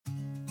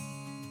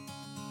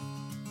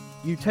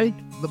you take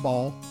the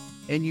ball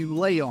and you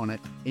lay on it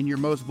in your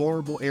most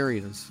vulnerable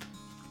areas.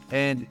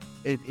 And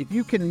if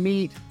you can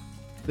meet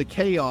the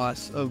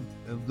chaos of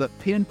the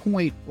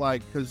pinpoint,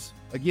 like, because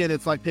again,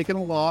 it's like picking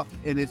a lock,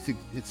 and it's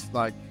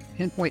like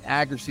pinpoint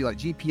accuracy, like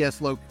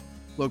GPS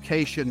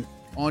location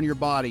on your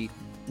body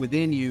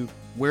within you,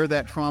 where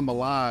that trauma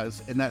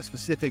lies and that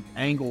specific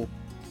angle.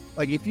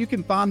 Like, if you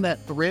can find that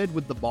thread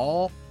with the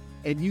ball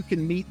and you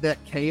can meet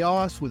that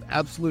chaos with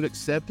absolute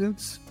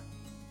acceptance,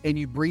 and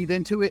you breathe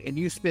into it and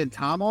you spend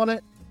time on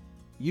it,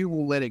 you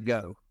will let it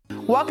go.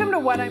 Welcome to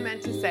What I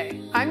Meant to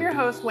Say. I'm your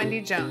host,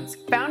 Wendy Jones,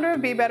 founder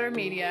of Be Better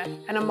Media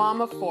and a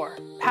mom of 4,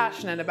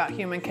 passionate about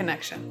human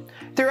connection.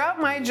 Throughout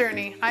my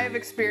journey, I have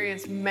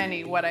experienced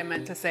many What I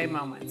Meant to Say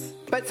moments.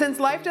 But since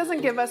life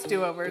doesn't give us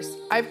do-overs,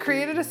 I've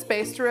created a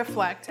space to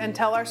reflect and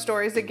tell our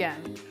stories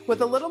again,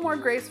 with a little more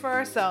grace for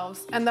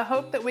ourselves and the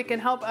hope that we can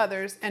help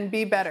others and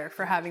be better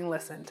for having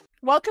listened.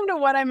 Welcome to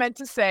What I Meant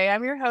to Say.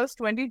 I'm your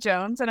host, Wendy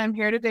Jones, and I'm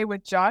here today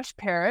with Josh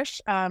Parish.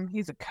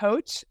 He's a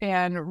coach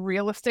and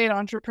real estate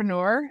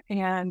entrepreneur,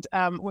 and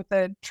with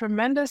a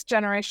tremendous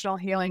generational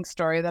healing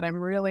story that I'm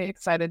really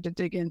excited to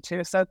dig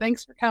into. So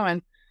thanks for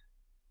coming.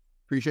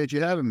 Appreciate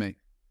you having me.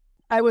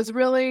 I was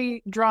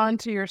really drawn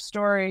to your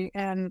story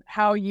and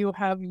how you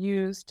have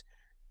used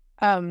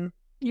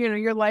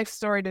your life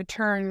story to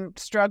turn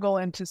struggle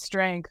into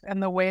strength,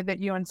 and the way that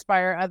you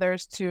inspire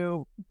others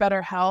to better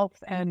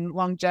health and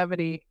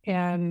longevity,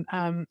 and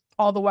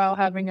all the while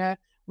having a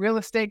real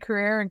estate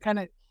career. And kind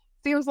of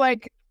seems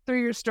like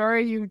through your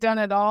story, you've done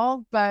it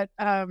all. But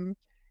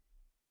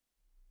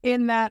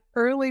in that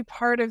early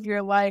part of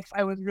your life,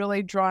 I was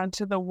really drawn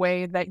to the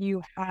way that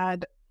you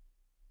had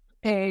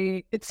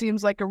it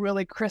seems like a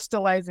really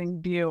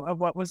crystallizing view of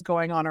what was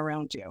going on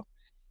around you.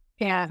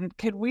 And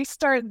could we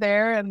start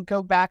there and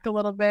go back a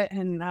little bit,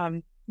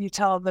 and you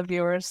tell the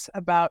viewers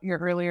about your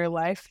earlier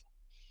life?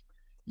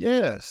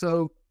 Yeah.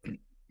 So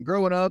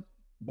growing up,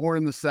 born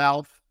in the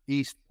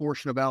southeast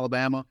portion of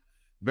Alabama,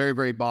 very,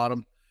 very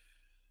bottom,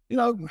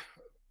 good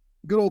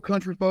old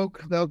country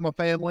folk. That was my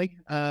family.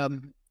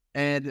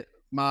 And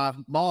my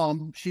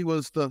mom, she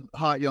was the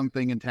hot young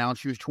thing in town.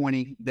 She was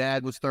 20.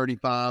 Dad was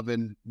 35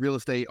 and real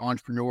estate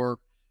entrepreneur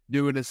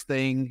doing his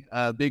thing.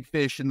 Big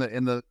fish in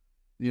the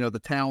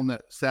the town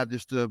that sat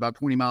just about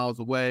 20 miles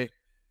away.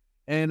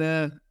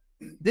 And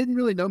didn't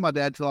really know my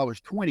dad till I was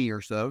 20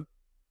 or so.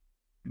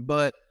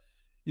 But,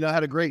 I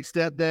had a great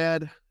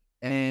stepdad,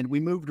 and we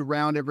moved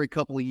around every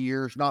couple of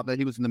years. Not that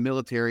he was in the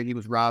military. He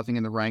was rising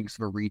in the ranks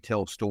of a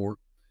retail store.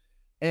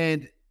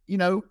 And,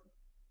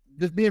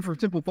 just being from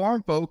simple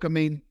farm folk, I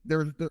mean,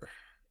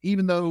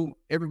 even though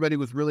everybody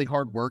was really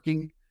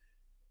hardworking,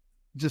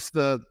 just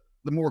the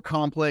more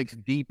complex,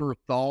 deeper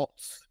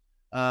thoughts,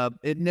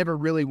 it never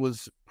really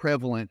was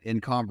prevalent in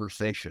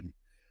conversation.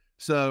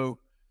 So,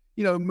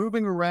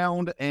 moving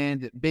around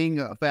and being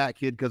a fat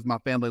kid, because my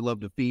family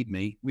loved to feed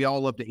me. We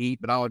all love to eat,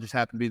 but I just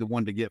happen to be the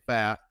one to get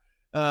fat,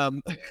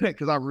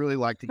 because I really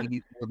like to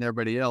eat more than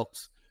everybody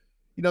else.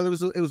 It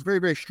was a very,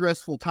 very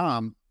stressful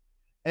time.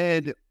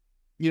 And,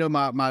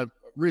 my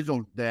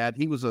original dad,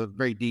 he was a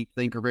very deep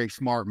thinker, very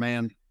smart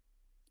man.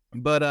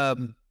 But,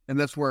 and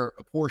that's where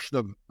a portion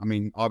of,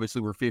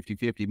 obviously we're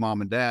 50-50,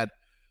 mom and dad,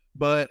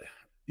 but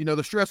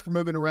the stress from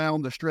moving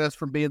around, the stress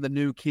from being the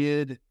new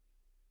kid,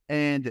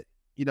 and,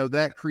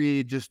 that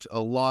created just a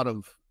lot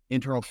of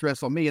internal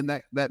stress on me. And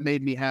that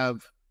made me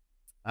have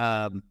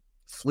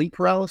sleep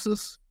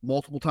paralysis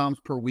multiple times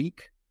per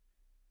week,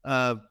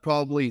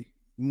 probably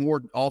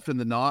more often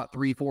than not,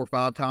 3, 4,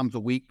 5 times a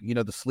week.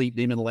 The sleep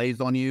demon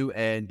lays on you.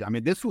 And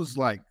this was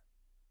like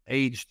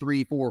age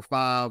 3, 4,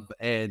 5,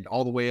 and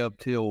all the way up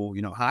till,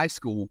 high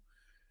school.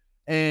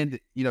 And,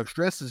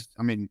 stress is,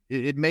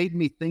 it made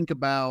me think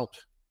about,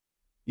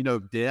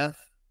 death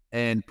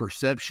and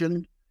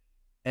perception.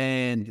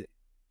 And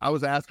I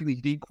was asking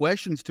these deep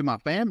questions to my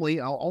family,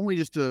 only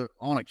just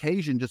on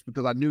occasion, just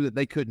because I knew that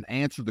they couldn't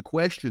answer the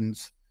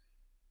questions.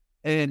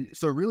 And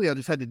so really, I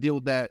just had to deal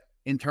with that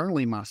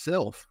internally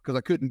myself, because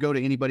I couldn't go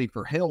to anybody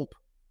for help.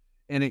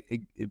 And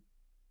it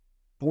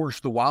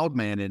forced the wild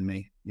man in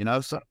me,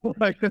 so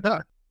like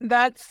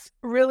that's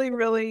really,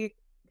 really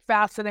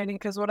fascinating,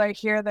 because what I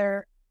hear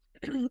there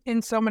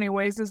in so many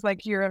ways is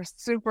like you're a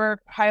super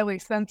highly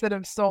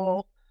sensitive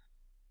soul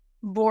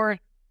born,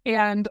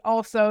 and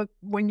also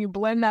when you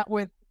blend that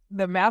with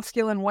the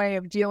masculine way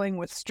of dealing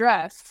with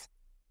stress,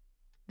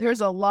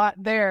 there's a lot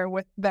there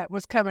that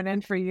was coming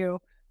in for you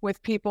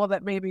with people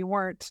that maybe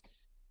weren't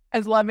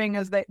as loving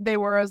as they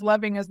were as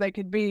loving as they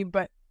could be,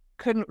 but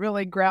couldn't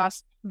really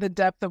grasp the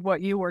depth of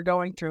what you were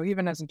going through,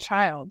 even as a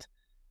child.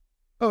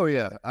 Oh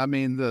yeah.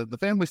 The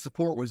family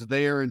support was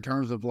there in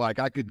terms of like,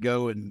 I could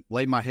go and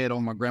lay my head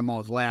on my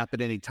grandma's lap at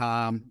any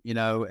time,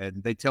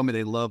 and they tell me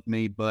they love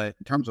me. But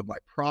in terms of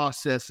like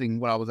processing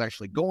what I was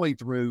actually going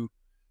through,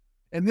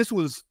 and this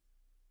was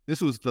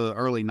the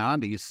early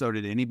 90s. So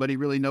did anybody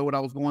really know what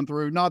I was going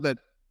through? Not that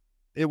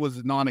it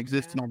was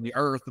non-existent on the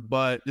earth,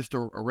 but just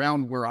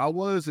around where I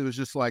was, it was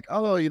just like,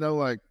 oh,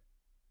 like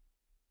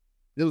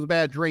it was a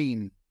bad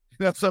dream.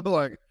 Something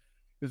like,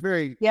 it's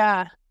very,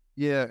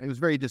 Yeah, it was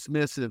very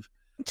dismissive.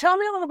 Tell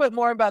me a little bit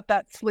more about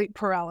that sleep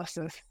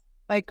paralysis.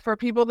 Like for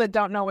people that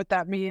don't know what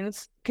that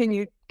means, can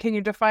you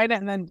define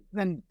it and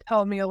then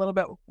tell me a little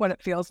bit what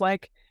it feels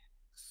like?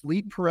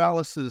 Sleep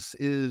paralysis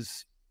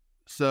is,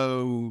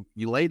 so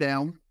you lay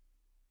down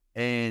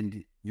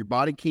and your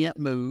body can't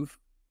move,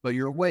 but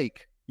you're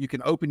awake. You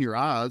can open your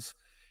eyes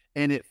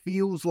and it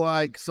feels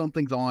like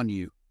something's on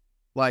you.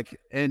 Like,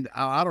 and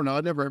I don't know,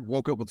 I never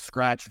woke up with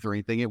scratches or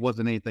anything. It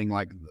wasn't anything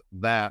like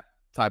that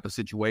type of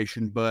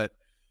situation, but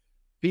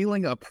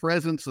feeling a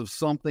presence of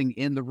something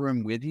in the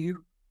room with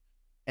you,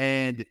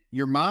 and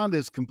your mind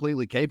is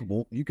completely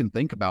capable. You can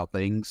think about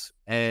things.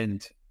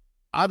 And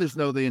I just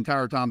know the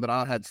entire time that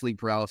I had sleep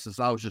paralysis,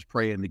 I was just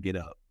praying to get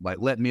up. Like,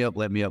 let me up,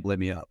 let me up, let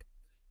me up.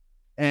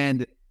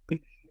 And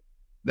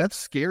that's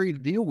scary to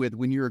deal with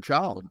when you're a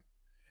child.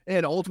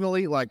 And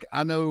ultimately, like,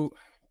 I know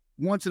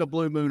once in a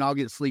blue moon, I'll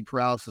get sleep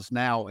paralysis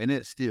now, and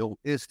it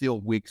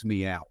still wigs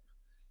me out.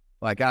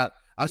 Like I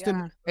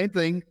still, same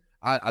thing.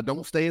 I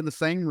don't stay in the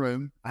same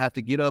room. I have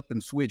to get up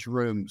and switch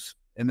rooms,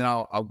 and then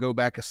I'll go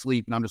back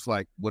asleep, and I'm just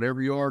like,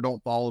 whatever you are,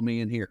 don't follow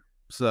me in here.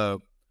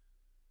 So,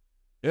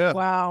 yeah.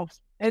 Wow.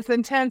 It's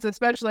intense,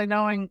 especially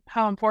knowing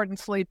how important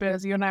sleep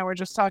is. You and I were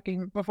just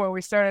talking before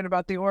we started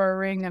about the Aura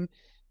Ring and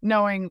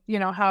knowing,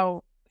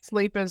 how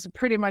sleep is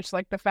pretty much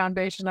like the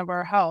foundation of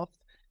our health.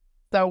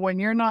 So when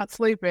you're not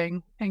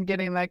sleeping and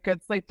getting that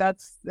good sleep,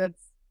 it's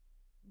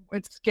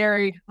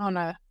scary on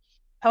a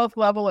health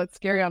level. It's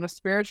scary on a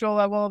spiritual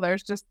level.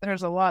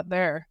 There's a lot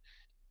there.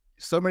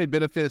 So many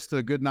benefits to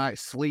a good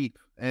night's sleep.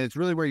 And it's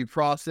really where you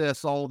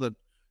process all the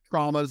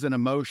traumas and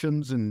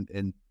emotions and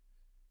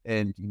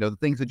the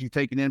things that you've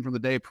taken in from the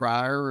day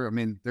prior. I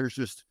mean,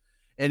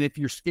 and if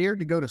you're scared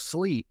to go to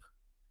sleep,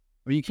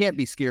 you can't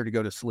be scared to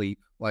go to sleep.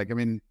 Like, I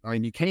mean,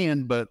 you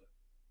can, but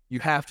you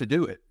have to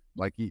do it.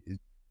 Like,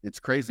 it's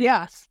crazy.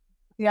 Yes.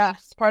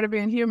 It's part of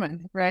being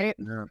human, right?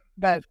 Yeah.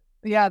 But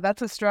yeah,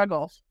 that's a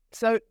struggle.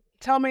 So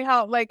tell me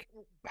how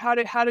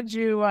did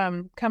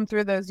you come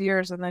through those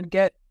years and then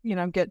get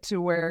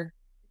to where,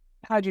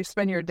 how'd you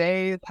spend your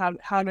days?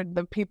 How did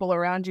the people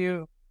around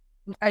you,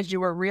 as you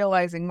were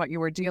realizing what you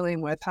were dealing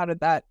with, how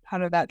did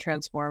that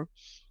transform?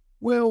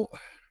 Well,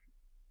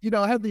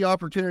 I had the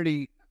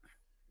opportunity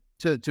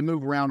to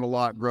move around a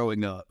lot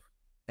growing up.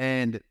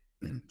 And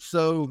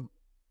so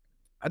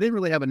I didn't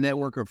really have a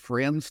network of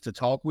friends to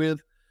talk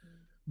with,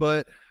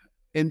 but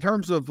in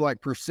terms of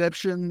like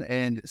perception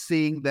and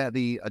seeing that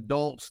the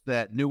adults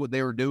that knew what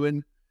they were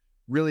doing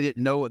really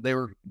didn't know what they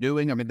were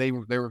doing. I mean, they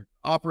were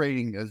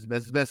operating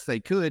as best they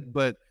could,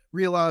 but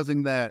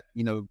realizing that,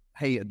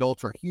 hey,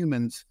 adults are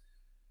humans.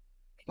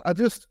 I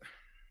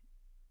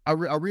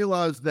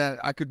realized that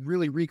I could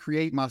really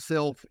recreate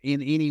myself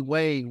in any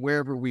way,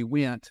 wherever we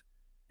went.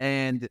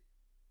 And,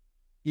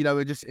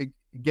 it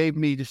gave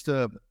me just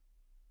I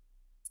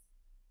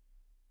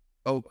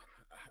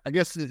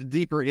guess a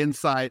deeper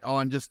insight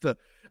on just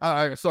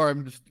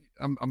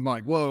I'm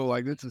like, whoa,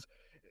 like this is,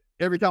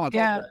 every time I talk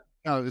about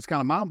it, it's kind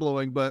of mind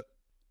blowing, but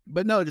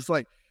no, just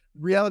like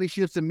reality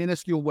shifts in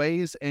minuscule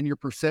ways and your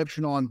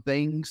perception on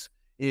things,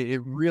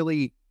 it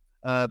really,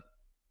 it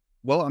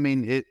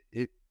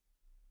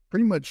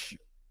pretty much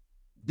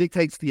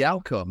dictates the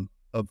outcome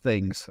of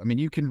things. I mean,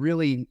 you can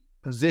really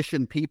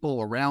position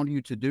people around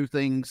you to do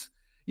things,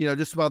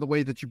 just by the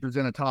way that you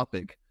present a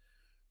topic.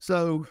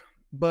 So,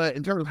 but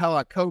in terms of how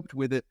I coped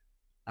with it,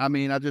 I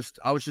mean,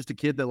 I was just a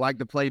kid that liked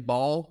to play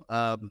ball.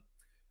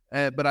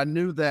 But I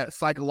knew that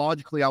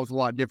psychologically I was a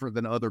lot different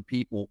than other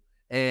people.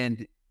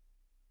 And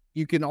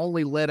you can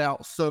only let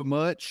out so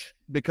much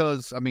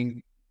because, I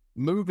mean,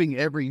 moving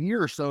every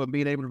year or so and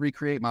being able to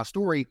recreate my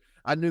story,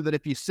 I knew that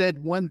if you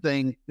said one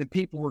thing, then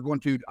people were going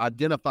to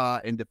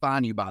identify and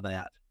define you by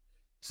that.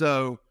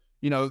 So,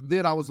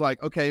 then I was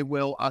like, okay,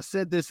 well, I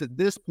said this at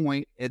this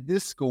point at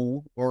this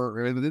school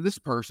or this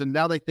person.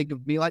 Now they think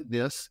of me like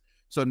this.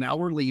 So now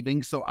we're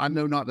leaving. So I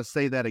know not to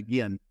say that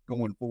again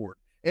going forward.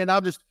 And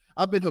I've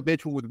been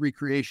habitual with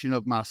recreation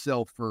of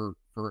myself for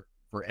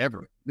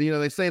forever.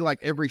 They say like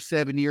every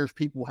 7 years,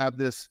 people have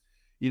this,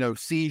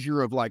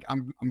 seizure of like,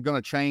 I'm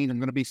going to change. I'm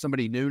going to be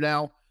somebody new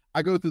now.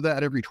 I go through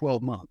that every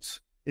 12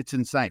 months. It's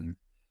insane.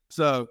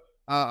 So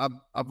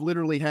I've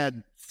literally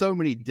had so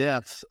many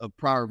deaths of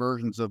prior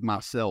versions of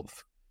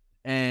myself.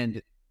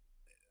 And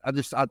I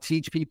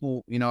teach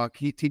people, I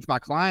teach my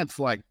clients,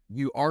 like,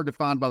 you are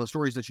defined by the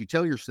stories that you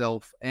tell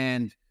yourself.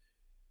 And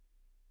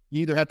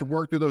you either have to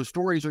work through those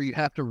stories or you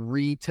have to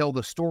retell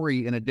the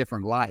story in a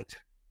different light.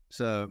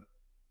 So.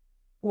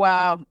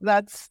 Wow.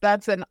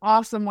 That's an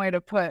awesome way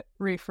to put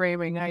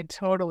reframing. I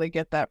totally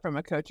get that from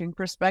a coaching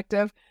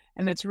perspective.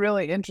 And it's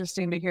really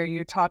interesting to hear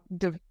you talk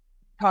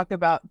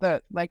about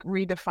the, like,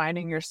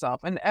 redefining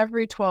yourself. And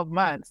every 12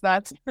 months,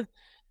 that's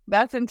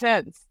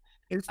intense.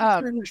 It's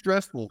extremely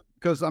stressful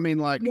because, I mean,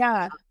 like,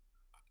 yeah.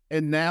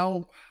 And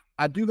now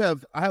I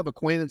have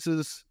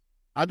acquaintances.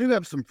 I do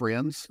have some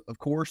friends, of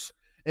course,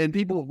 and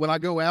people, when I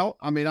go out,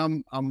 I mean,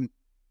 I'm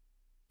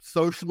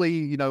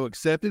socially,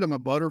 accepted. I'm a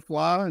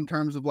butterfly in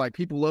terms of like,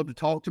 people love to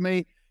talk to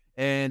me.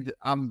 and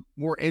I'm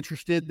more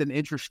interested than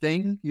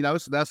interesting, so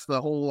that's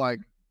the whole, like,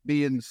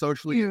 being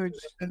socially Huge.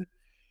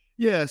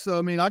 yeah. So,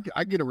 I mean,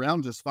 I get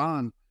around just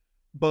fine,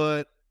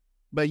 but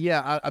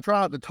yeah, I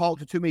try not to talk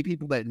to too many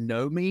people that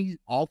know me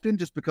often,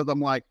 just because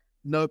I'm like,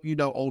 nope,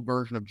 old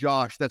version of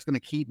Josh, that's going to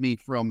keep me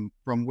from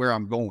where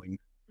I'm going.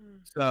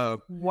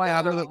 So, Wow. yeah,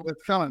 I know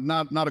that's kind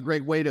of not a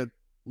great way to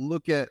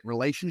look at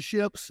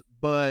relationships,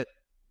 but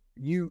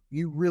you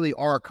really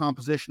are a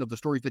composition of the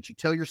stories that you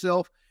tell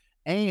yourself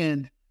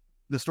and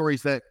the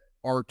stories that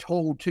are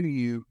told to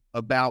you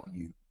about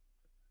you.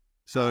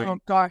 So, oh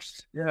gosh,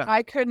 yeah,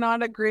 I could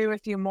not agree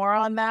with you more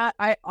on that.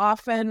 I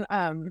often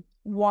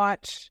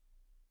watch.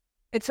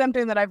 It's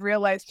something that I've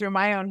realized through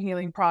my own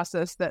healing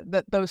process,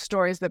 that those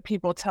stories that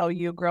people tell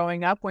you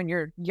growing up when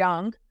you're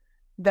young,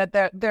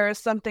 that there is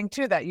something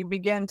to that. You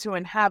begin to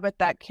inhabit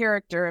that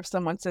character. If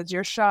someone says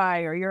you're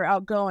shy or you're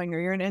outgoing or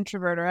you're an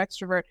introvert or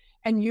extrovert,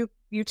 and you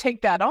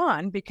take that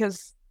on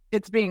because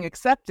it's being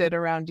accepted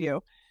around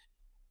you.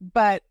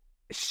 But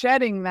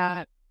shedding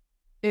that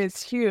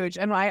is huge.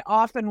 And I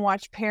often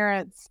watch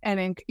parents,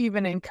 and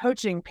even in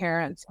coaching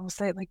parents, I'll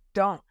say, like,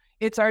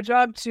 it's our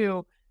job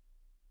to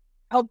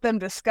help them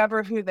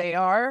discover who they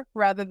are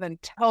rather than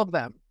tell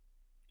them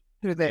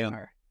who they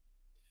are.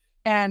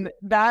 And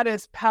that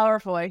is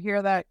powerful. I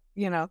hear that,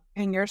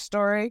 in your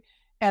story.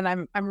 And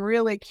I'm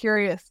really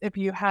curious if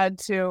you had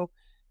to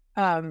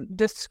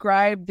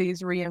describe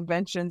these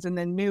reinventions and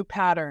the new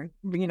pattern,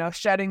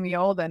 shedding the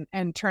old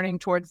and turning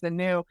towards the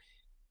new.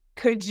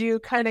 Could you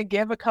kind of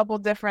give a couple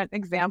different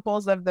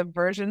examples of the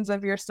versions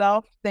of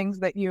yourself, things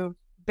that you've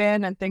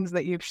been and things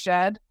that you've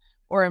shed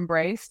or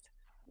embraced?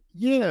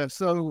 Yeah.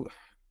 So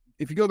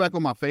if you go back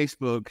on my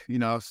Facebook,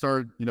 I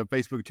started,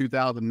 Facebook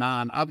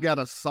 2009. I've got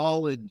a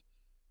solid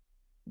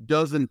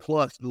dozen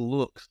plus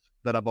looks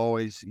that I've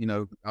always,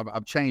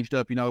 I've changed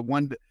up.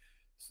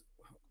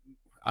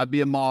 I'd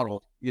be a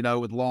model,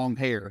 with long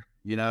hair,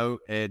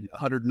 at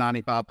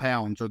 195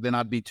 pounds, or then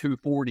I'd be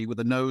 240 with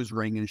a nose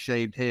ring and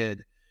shaved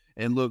head,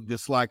 and look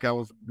just like I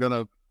was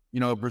gonna,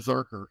 a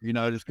berserker,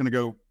 just gonna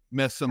go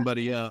mess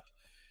somebody up.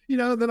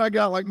 Then I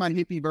got like my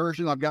hippie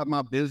version. I've got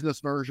my business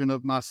version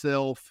of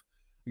myself.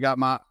 I got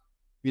my,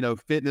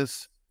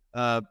 fitness,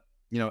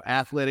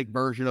 athletic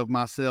version of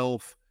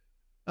myself.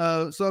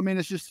 So, I mean,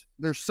 it's just,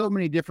 there's so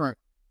many different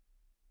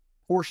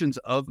portions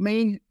of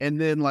me. And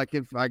then, like,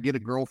 if I get a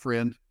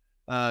girlfriend,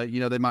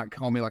 they might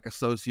call me like a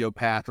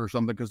sociopath or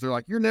something, because they're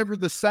like, you're never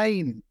the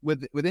same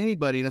with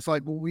anybody. And it's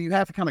like, well, you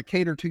have to kind of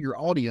cater to your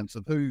audience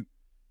of who,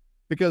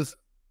 because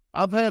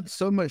I've had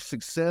so much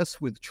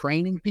success with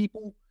training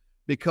people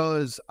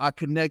because I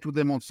connect with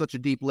them on such a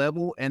deep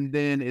level. And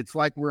then it's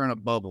like we're in a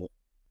bubble,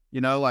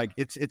 like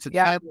it's it's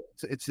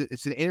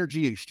an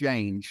energy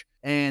exchange.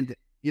 And,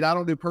 I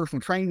don't do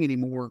personal training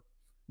anymore,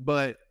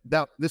 but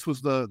this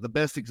was the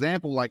best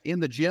example. Like, in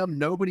the gym,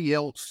 nobody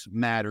else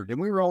mattered.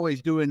 And we were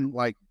always doing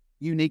like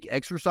unique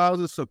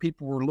exercises. So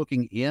people were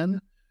looking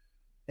in,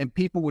 and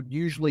people would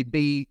usually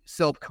be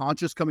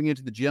self-conscious coming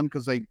into the gym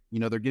because they,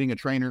 they're getting a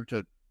trainer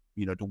to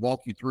walk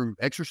you through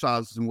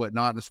exercises and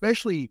whatnot, and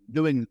especially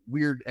doing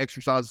weird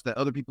exercises that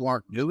other people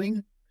aren't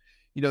doing.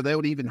 They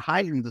would even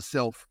heighten the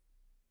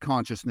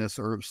self-consciousness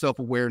or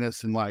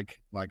self-awareness, and like,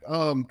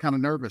 oh, I'm kind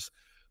of nervous.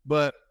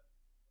 But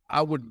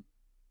I would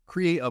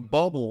create a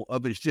bubble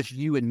of it's just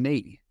you and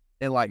me,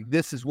 and like,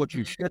 this is what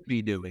you should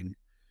be doing.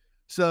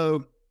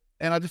 So,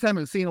 and I just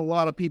haven't seen a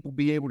lot of people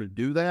be able to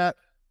do that.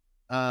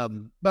 But I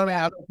mean,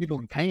 I know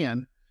people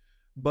can,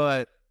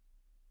 but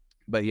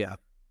yeah.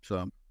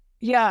 So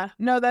yeah,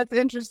 no, that's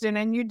interesting.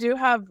 And you do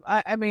have,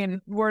 I mean,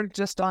 we're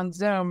just on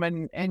Zoom,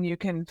 and you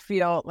can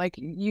feel like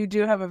you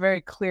do have a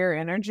very clear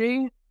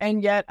energy,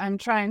 and yet I'm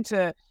trying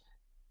to,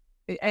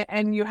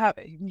 and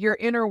your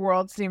inner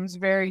world seems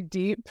very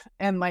deep,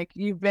 and like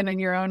you've been in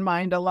your own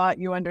mind a lot.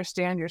 You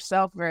understand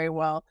yourself very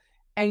well.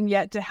 And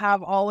yet to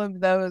have all of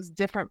those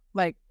different,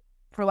 like,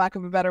 for lack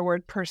of a better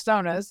word,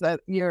 personas that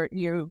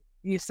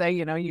you say,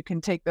 you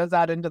can take those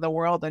out into the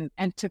world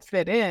and to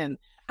fit in.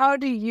 How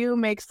do you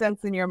make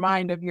sense in your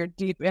mind of your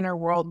deep inner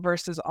world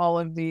versus all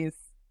of these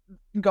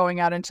going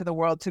out into the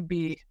world to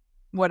be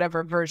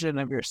whatever version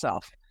of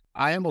yourself?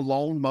 I am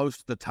alone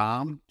most of the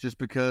time, just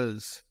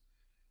because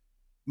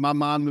my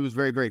mind moves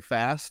very, very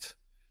fast,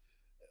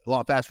 a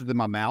lot faster than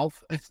my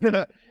mouth.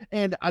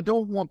 And I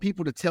don't want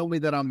people to tell me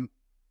that I'm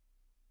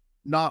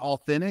not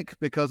authentic,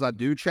 because I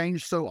do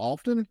change so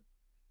often.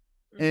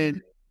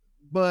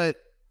 But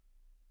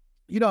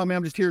I mean,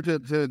 I'm just here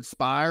to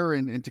inspire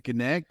and to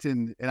connect.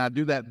 And I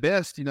do that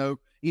best,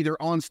 either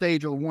on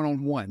stage or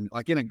one-on-one,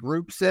 like in a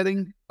group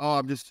setting.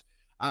 I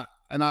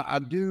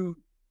do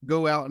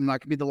go out and I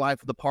can be the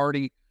life of the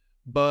party,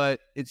 but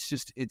it's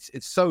just,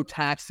 it's so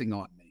taxing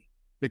on me,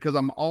 because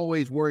I'm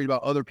always worried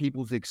about other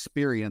people's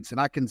experience. And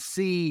I can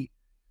see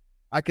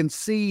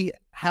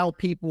how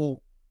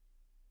people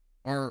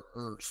are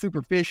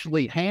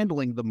superficially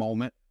handling the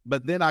moment,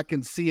 but then I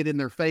can see it in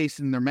their face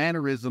and their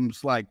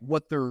mannerisms, like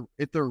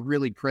if they're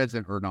really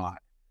present or not.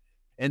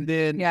 And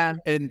then,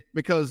 and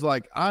because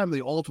like I'm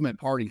the ultimate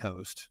party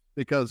host,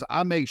 because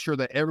I make sure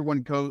that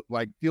everyone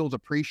feels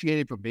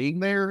appreciated for being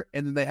there,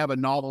 and then they have a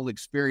novel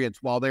experience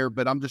while there.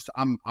 But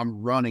I'm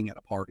running at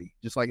a party,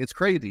 just like it's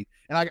crazy,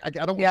 and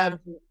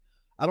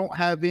I don't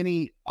have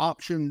any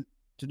option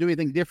to do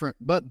anything different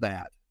but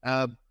that.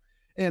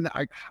 And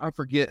I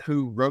forget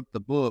who wrote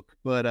the book,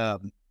 but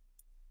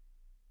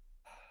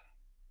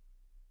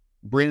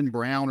Bren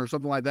Brown or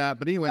something like that.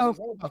 But anyway, it's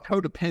all about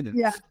codependence.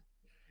 Yeah.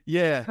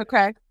 Yeah.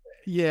 Okay.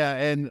 Yeah.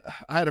 And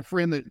I had a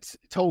friend that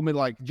told me,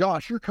 like,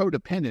 Josh, you're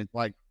codependent,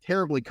 like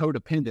terribly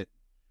codependent.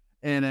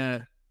 And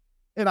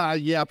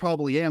I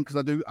probably am, because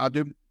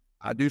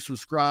I do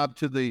subscribe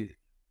to the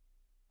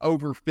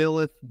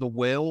overfilleth the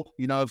well.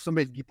 You know, if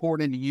somebody's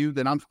pouring into you,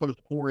 then I'm supposed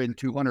to pour in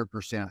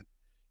 200%,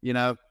 you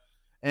know,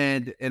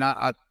 and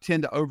I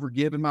tend to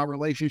overgive in my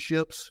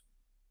relationships,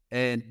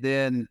 and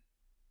then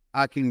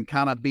I can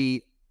kind of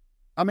be,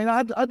 I mean,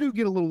 I do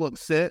get a little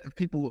upset if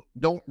people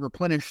don't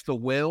replenish the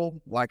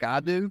well like I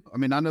do. I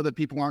mean, I know that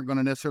people aren't going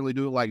to necessarily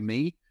do it like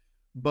me,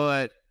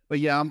 but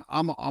yeah,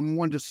 I'm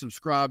one to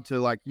subscribe to,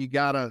 like, you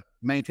got to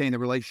maintain the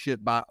relationship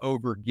by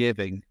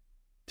overgiving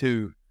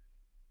to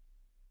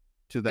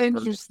that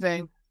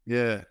Interesting. person.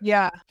 Yeah.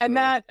 Yeah. And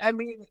that, I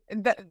mean,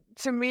 that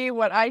to me,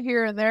 what I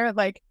hear in there,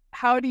 like,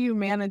 how do you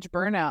manage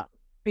burnout?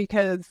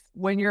 Because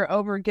when you're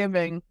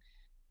overgiving,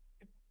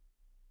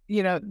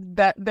 you know,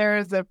 that there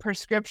is a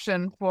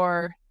prescription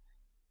for,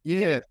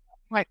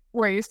 like,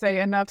 where you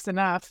say enough's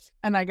enough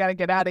and I got to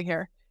get out of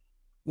here.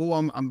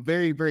 Well, I'm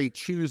very, very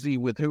choosy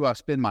with who I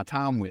spend my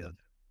time with,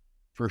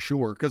 for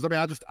sure. Because I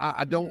mean,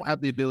 I don't have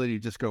the ability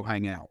to just go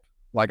hang out.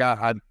 Like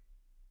I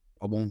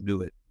won't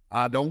do it.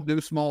 I don't do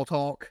small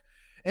talk,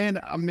 and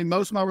I mean,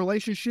 most of my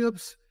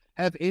relationships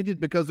have ended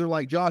because they're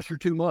like, Josh, you're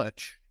too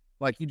much.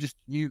 Like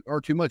you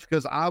are too much.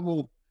 Because I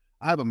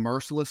have a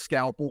merciless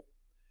scalpel.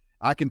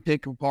 I can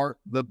pick apart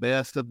the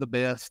best of the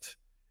best.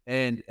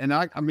 And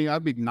I mean,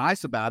 I'd be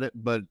nice about it,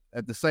 but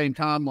at the same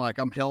time, like,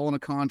 I'm hell on a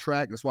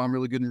contract. That's why I'm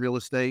really good in real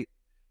estate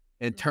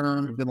and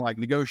terms and like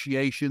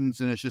negotiations.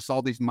 And it's just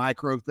all these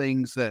micro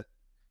things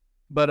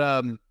but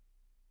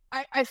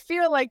I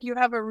feel like you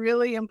have a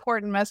really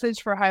important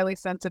message for highly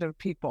sensitive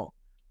people.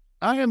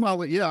 I am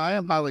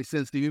highly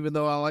sensitive, even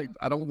though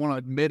I don't want to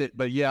admit it,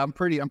 but yeah, I'm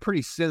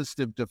pretty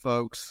sensitive to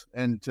folks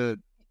and to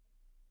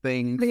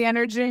things. The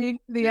energy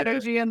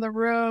in the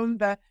room,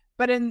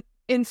 but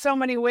in so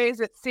many ways,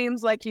 it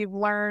seems like you've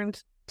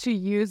learned to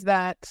use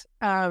that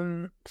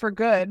for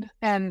good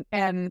and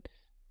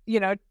you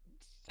know,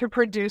 to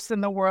produce in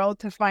the world,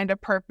 to find a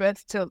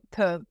purpose, to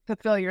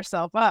fill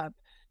yourself up.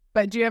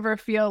 But do you ever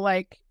feel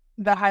like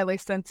the highly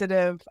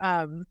sensitive,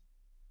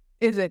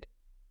 does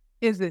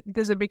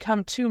it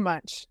become too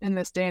much in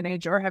this day and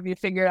age, or have you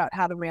figured out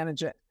how to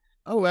manage it?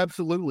 Oh,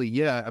 absolutely.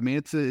 Yeah. I mean,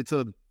 it's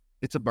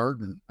a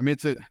burden. I mean,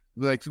 it's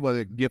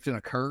a gift and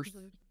a curse,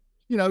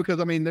 you know, because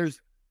I mean, there's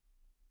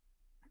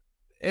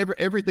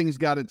everything's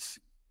got its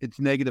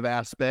negative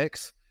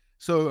aspects.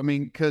 So, I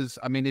mean, because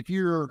I mean, if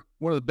you're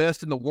one of the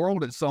best in the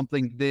world at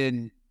something,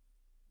 then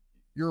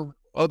your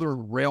other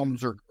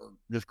realms are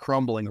just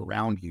crumbling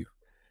around you.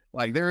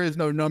 Like, there is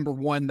no number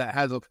one that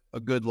has a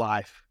good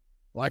life.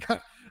 Like,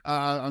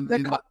 I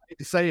hate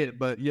to say it,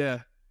 but yeah.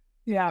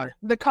 Yeah.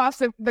 The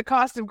cost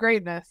of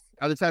greatness.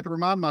 I just have to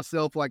remind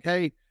myself, like,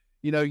 hey,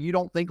 you know, you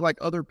don't think like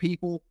other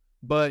people,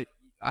 but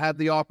I have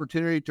the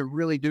opportunity to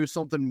really do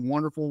something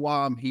wonderful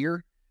while I'm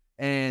here.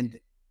 And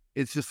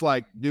it's just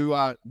like, do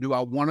I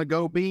want to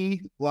go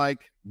be like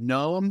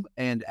numb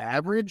and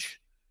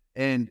average?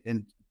 And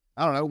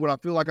I don't know, would I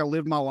feel like I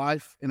lived my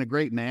life in a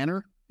great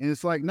manner? And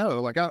it's like,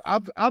 no, like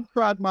I've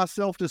tried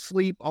myself to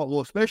sleep,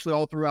 especially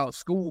all throughout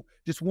school,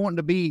 just wanting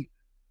to be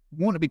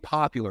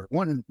popular,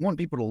 wanting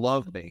people to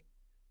love me.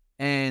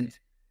 And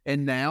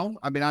now,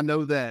 I mean, I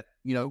know that,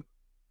 you know,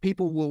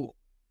 people will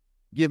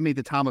give me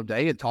the time of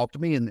day and talk to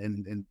me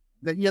and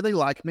yeah, they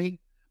like me,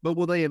 but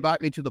will they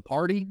invite me to the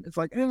party? It's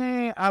like,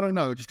 I don't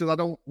know, just because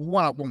I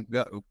won't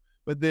go.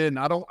 But then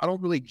I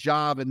don't really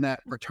jive in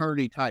that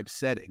fraternity type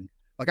setting.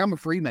 Like, I'm a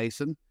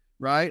Freemason,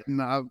 right?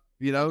 And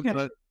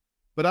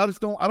but I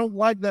just don't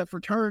like that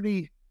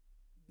fraternity,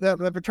 that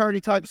fraternity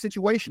type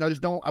situation. I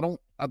just don't,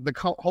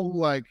 the whole,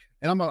 like,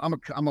 and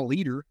I'm a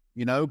leader,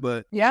 you know,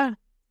 but yeah,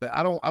 but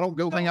I don't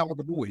go hang out with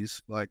the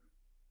boys. Like,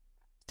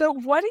 so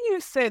what do you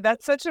say?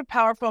 That's such a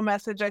powerful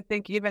message, I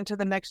think, even to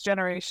the next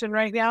generation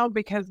right now,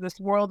 because this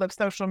world of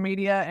social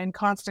media and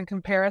constant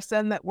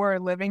comparison that we're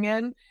living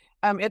in,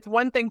 it's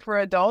one thing for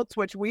adults,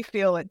 which we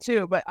feel it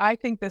too, but I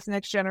think this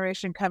next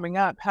generation coming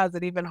up has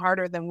it even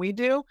harder than we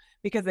do,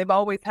 because they've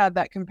always had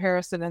that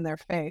comparison in their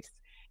face.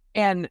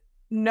 And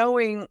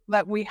knowing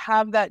that we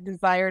have that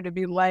desire to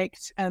be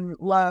liked and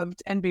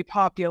loved and be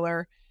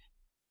popular,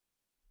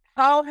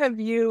 how have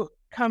you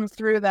come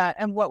through that?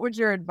 And what would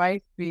your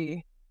advice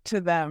be to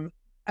them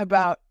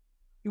about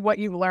what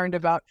you've learned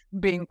about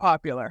being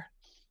popular?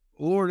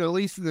 Or at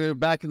least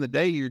back in the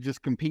day, you're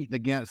just competing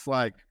against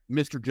like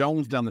Mr.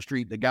 Jones down the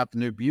street that got the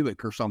new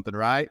Buick or something,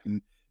 right?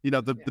 And, you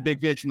know, the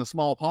big fish in the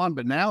small pond.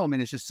 But now, I mean,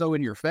 it's just so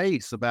in your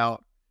face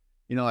about,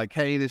 you know, like,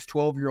 hey, this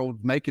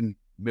 12-year-old making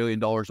 $1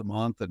 million a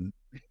month, and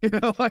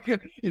Like,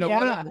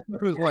 Yeah.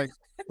 it was like,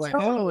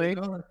 Totally.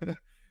 a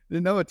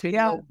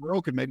 10-year-old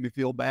girl could make me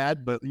feel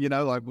bad, but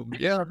like,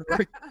 yeah,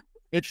 like,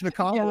 itching to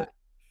Yeah.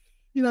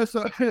 compliment,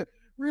 so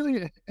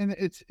really, and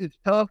it's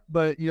tough,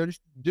 but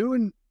just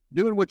doing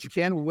what you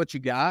can with what you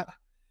got,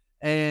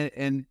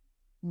 and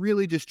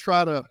really just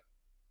try to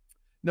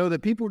know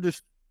that people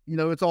just,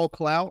 it's all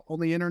clout on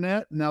the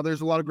internet. Now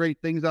there's a lot of great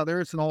things out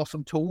there. It's an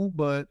awesome tool,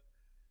 but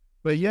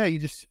yeah, you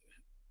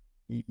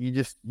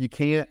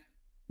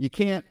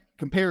can't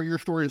compare your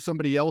story to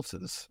somebody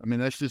else's. I mean,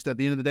 that's just, at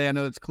the end of the day, I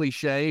know it's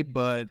cliche,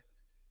 but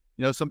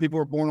some people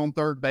are born on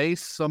third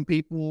base. Some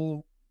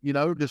people,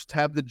 just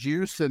have the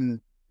juice and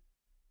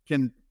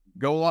can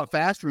go a lot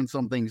faster in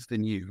some things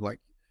than you. Like,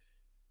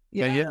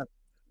 yeah. I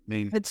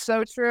mean, It's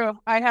so true.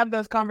 I have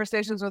those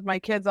conversations with my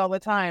kids all the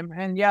time.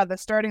 And yeah, the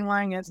starting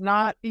line is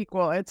not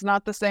equal. It's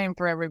not the same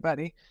for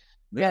everybody.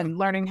 yeah, And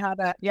learning how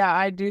to,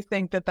 I do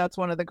think that that's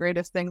one of the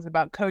greatest things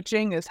about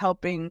coaching is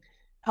helping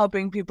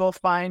people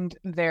find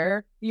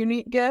their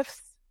unique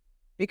gifts,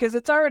 because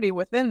it's already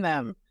within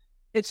them.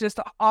 It's just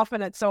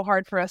often it's so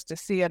hard for us to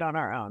see it on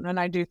our own. And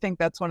I do think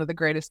that's one of the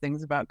greatest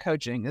things about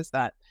coaching is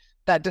that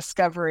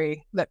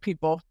discovery that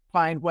people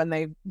find when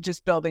they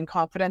just building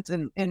confidence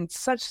in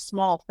such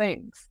small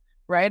things,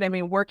 right? I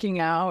mean, working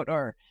out,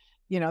 or,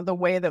 the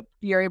way that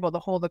you're able to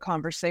hold a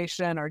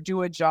conversation or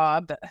do a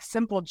job, a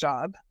simple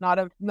job, not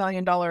 $1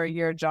 million a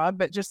year job,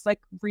 but just like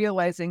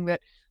realizing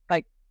that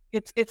like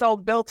it's all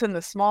built in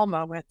the small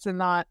moments and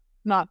not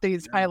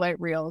these highlight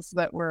reels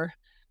that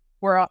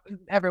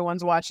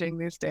everyone's watching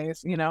these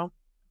days,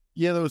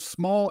 Yeah, those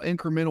small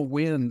incremental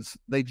wins,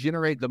 they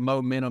generate the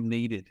momentum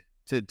needed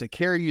to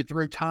carry you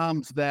through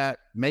times that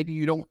maybe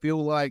you don't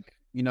feel like,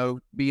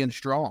 being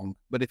strong.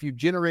 But if you've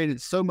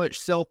generated so much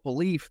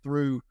self-belief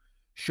through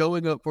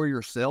showing up for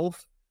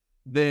yourself,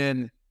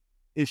 then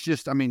it's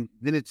just, then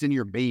it's in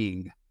your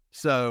being.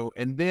 So,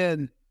 and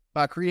then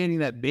by creating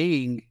that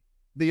being,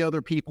 the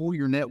other people,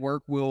 your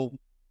network will,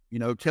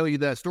 tell you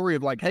that story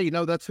of like, hey,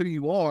 that's who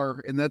you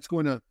are. And that's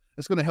going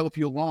to help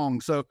you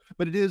along. So,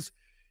 but it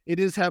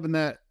is having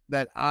that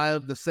eye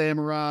of the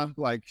samurai,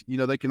 like,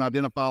 they can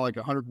identify like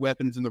 100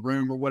 weapons in the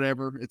room or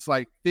whatever. It's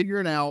like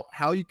figuring out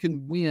how you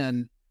can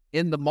win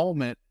in the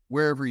moment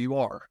wherever you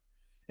are.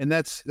 And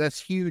that's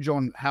huge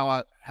on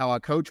how I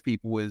coach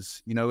people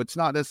is, it's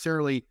not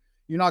necessarily,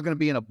 you're not going to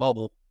be in a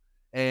bubble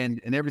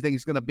and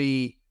everything's going to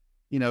be,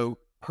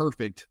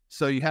 perfect.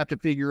 So you have to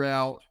figure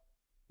out,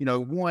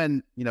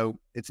 one,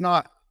 it's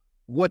not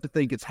what to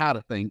think, it's how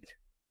to think.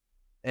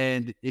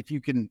 And if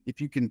you can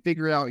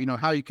figure out,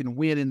 how you can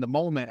win in the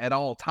moment at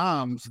all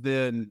times,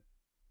 then,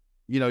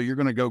 you're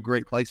going to go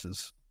great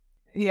places.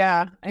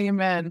 Yeah.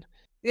 Amen.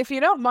 If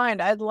you don't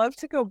mind, I'd love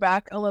to go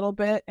back a little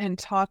bit and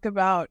talk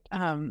about,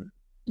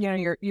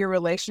 your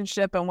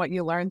relationship and what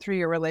you learned through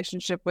your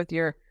relationship with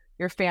your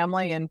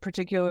family and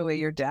particularly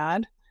your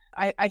dad.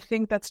 I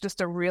think that's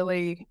just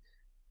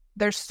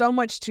there's so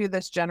much to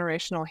this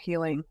generational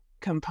healing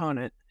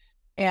component.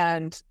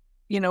 And,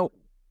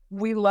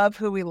 we love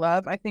who we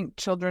love. I think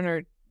children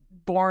are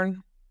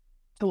born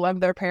to love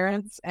their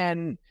parents,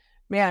 and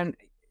man,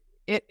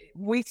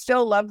 we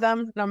still love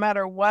them no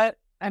matter what.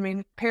 I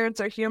mean, parents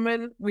are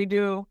human. We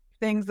do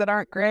things that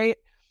aren't great,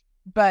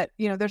 but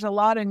there's a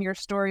lot in your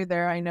story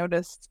there. I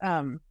noticed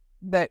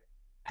that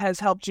has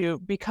helped you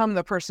become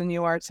the person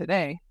you are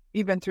today,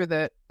 even through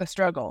the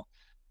struggle.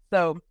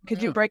 So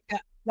could you break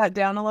that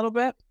down a little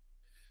bit?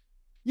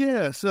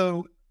 Yeah.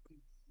 So,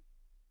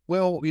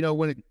 well,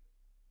 when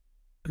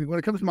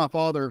it comes to my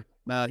father,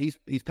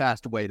 he's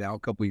passed away now a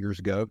couple of years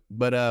ago,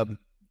 but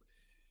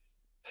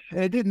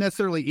it didn't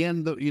necessarily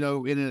end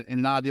in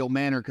an ideal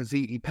manner, because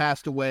he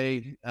passed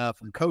away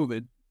from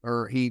COVID,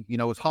 or he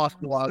was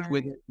hospitalized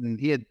with it, and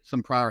he had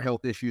some prior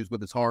health issues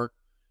with his heart.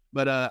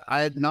 But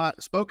I had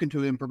not spoken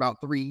to him for about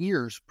 3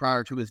 years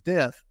prior to his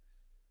death,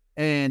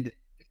 and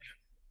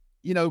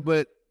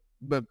but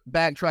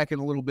backtracking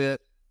a little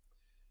bit,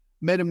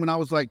 met him when I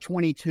was like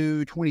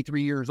 22,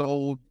 23 years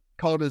old.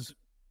 Called his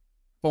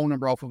phone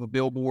number off of a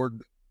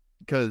billboard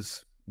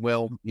because,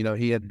 well,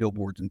 he had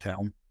billboards in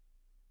town.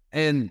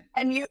 And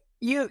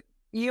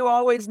you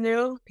always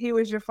knew he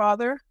was your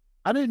father?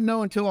 I didn't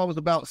know until I was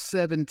about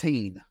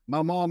 17.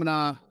 My mom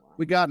and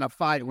we got in a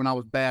fight when I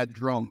was bad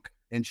drunk.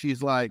 And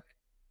she's like,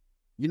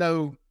 I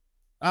don't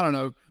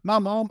know. My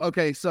mom,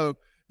 okay, so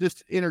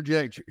just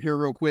interject here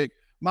real quick.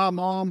 My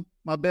mom,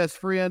 my best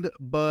friend,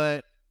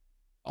 but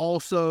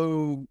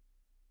also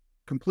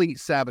complete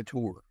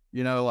saboteur,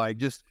 like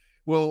just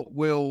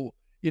will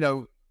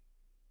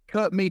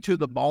cut me to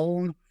the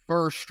bone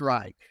first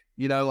strike.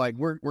 Like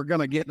we're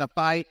gonna get in a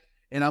fight,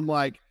 and I'm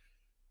like,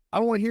 I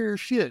don't want to hear your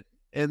shit.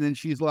 And then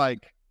she's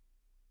like,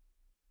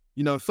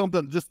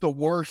 something, just the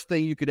worst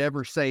thing you could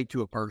ever say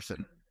to a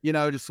person,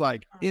 just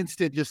like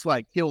instant, just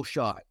like kill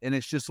shot. And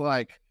it's just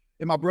like,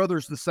 and my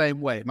brother's the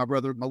same way. My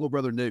little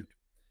brother Newt,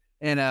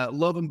 and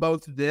love them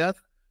both to death.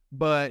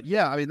 But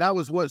yeah, that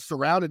was what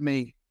surrounded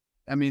me.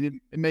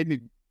 It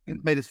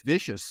made us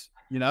vicious,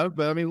 but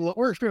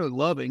we're extremely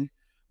loving,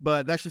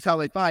 but that's just how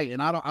they fight.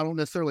 And I don't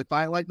necessarily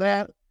fight like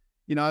that.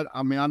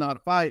 I mean, I know how to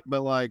fight,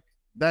 but like,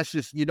 that's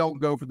just, you don't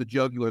go for the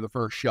jugular the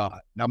first shot.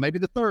 Now, maybe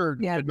the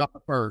third, but not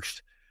the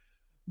first.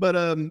 But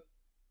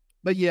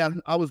yeah,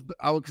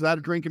 because I had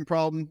a drinking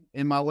problem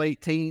in my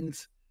late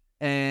teens,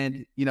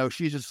 and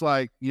she's just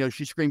like,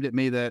 she screamed at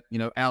me that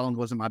Alan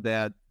wasn't my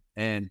dad,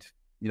 and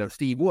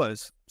Steve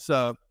was.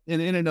 So in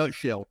a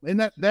nutshell, and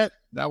that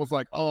was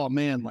like, oh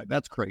man, like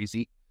that's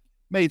crazy.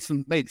 Made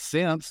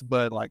sense,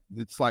 but like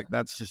it's like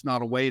that's just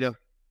not a way to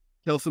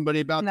tell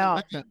somebody about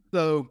that.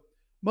 So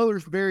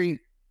mother's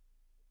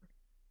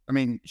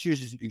she was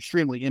just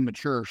extremely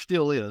immature,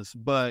 still is,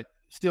 but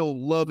still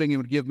loving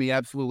and would give me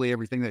absolutely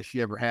everything that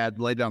she ever had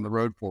laid down the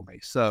road for me.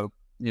 So,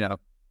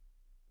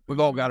 we've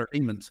all got our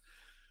demons.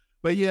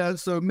 But yeah,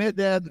 so met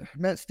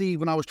Steve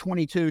when I was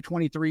 22,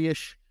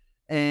 23-ish.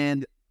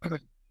 And,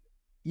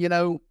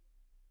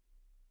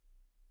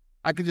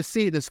 I could just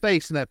see it in his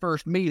face in that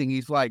first meeting.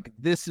 He's like,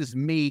 this is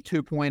me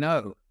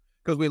 2.0,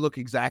 because we look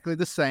exactly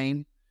the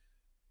same.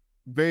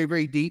 Very,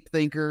 very deep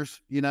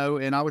thinkers,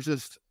 and I was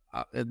just,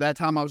 at that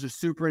time, I was just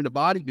super into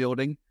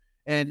bodybuilding.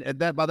 And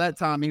by that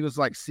time, he was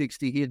like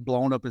 60. He had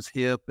blown up his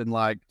hip and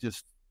like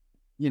just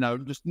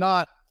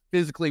not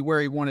physically where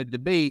he wanted to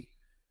be.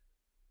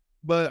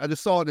 But I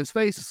just saw it in his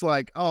face. It's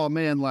like, oh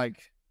man, like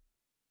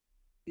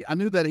I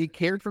knew that he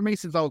cared for me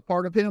since I was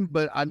part of him,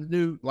 but I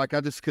knew, like,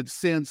 I just could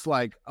sense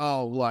like,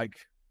 oh, like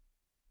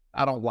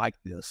I don't like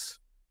this.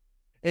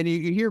 And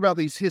you hear about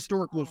these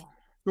historical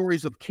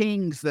stories of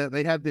kings that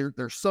they have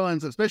their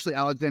sons, especially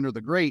Alexander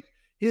the Great,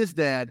 his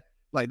dad,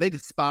 like they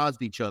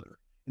despised each other.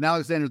 And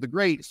Alexander the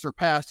Great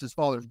surpassed his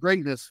father's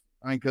greatness.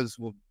 I mean, because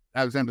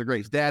Alexander the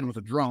Great's dad was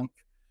a drunk,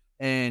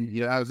 and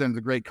Alexander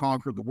the Great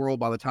conquered the world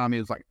by the time he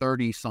was like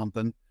 30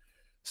 something.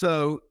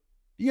 So,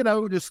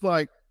 just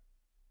like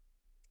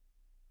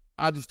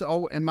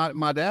and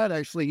my dad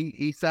actually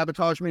he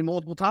sabotaged me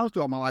multiple times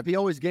throughout my life. He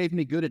always gave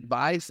me good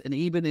advice, and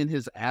even in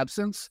his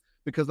absence,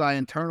 because I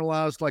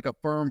internalized like a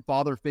firm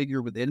father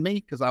figure within me,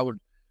 because I would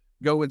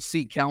go and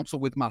seek counsel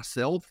with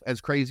myself,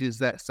 as crazy as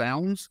that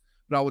sounds,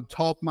 but I would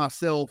talk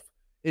myself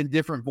in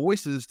different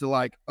voices to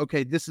like,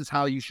 okay, this is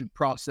how you should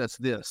process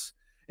this.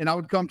 And I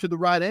would come to the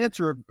right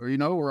answer,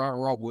 or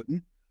I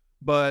wouldn't.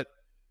 But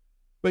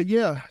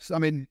yeah, I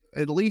mean,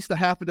 at least a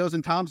half a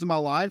dozen times in my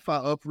life,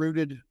 I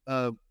uprooted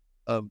a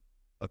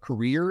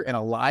career and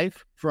a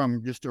life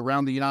from just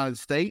around the United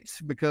States,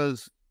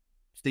 because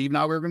Steve and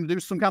I were going to do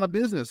some kind of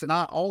business. And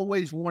I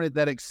always wanted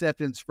that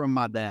acceptance from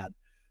my dad.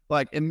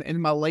 Like in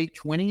my late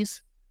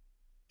 20s,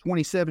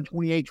 27,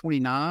 28,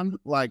 29,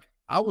 like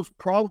I was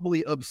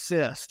probably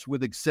obsessed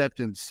with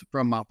acceptance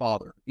from my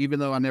father, even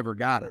though I never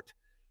got it.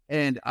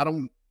 And I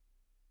don't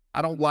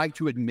like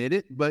to admit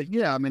it, but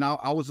yeah, I mean,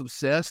 I was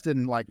obsessed,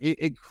 and like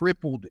it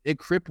crippled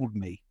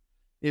me.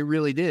 It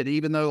really did,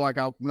 even though like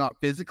I'm not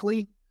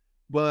physically,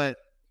 and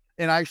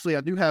actually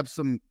I do have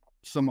some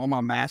on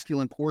my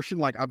masculine portion.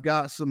 Like I've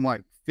got some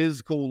like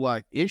physical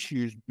like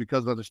issues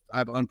because I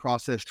have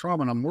unprocessed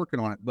trauma, and I'm working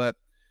on it. But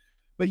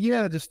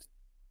yeah, just,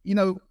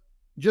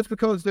 just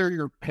because they're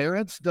your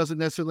parents doesn't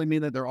necessarily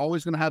mean that they're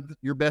always going to have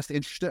your best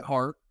interest at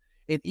heart.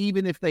 And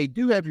even if they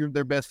do have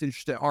their best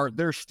interest at heart,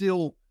 there's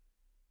still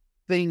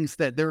things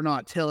that they're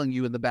not telling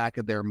you in the back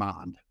of their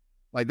mind.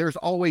 Like there's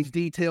always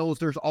details.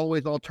 There's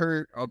always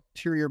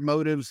ulterior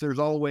motives. There's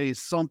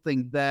always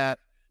something that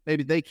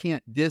maybe they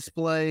can't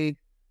display,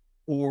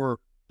 or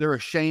they're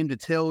ashamed to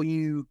tell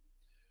you.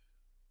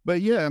 But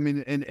yeah, I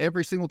mean, and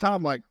every single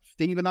time, like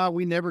Steve and I,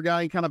 we never got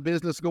any kind of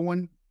business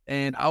going.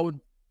 And I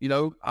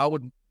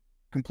would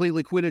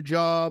completely quit a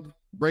job,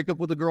 break up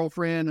with a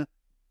girlfriend,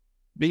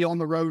 be on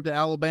the road to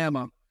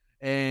Alabama.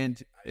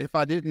 And if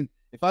I didn't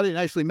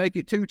actually make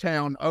it to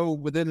town,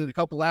 within a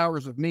couple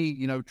hours of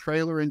me,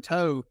 trailer in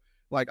tow,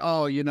 like,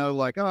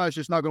 it's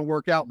just not going to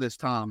work out this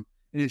time.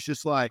 And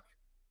it's like,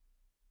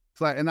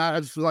 and I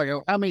just was like,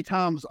 how many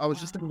times I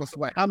was just thinking,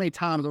 like, how many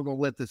times am I going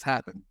to let this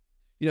happen?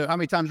 How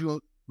many times you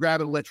will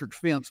grab an electric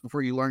fence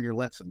before you learn your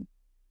lesson?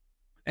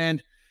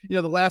 And,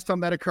 the last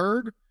time that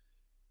occurred,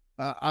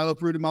 I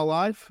uprooted my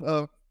life,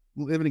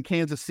 living in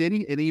Kansas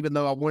City. And even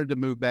though I wanted to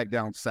move back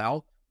down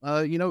south,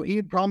 he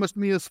had promised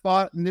me a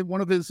spot in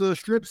one of his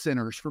strip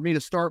centers for me to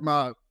start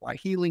my like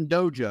healing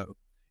dojo. And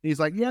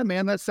he's like, yeah,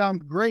 man, that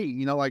sounds great.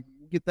 Like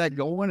get that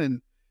going.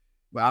 And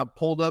I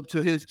pulled up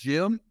to his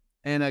gym,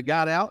 and I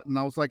got out, and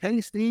I was like, hey,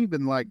 Steve.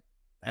 And like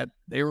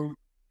him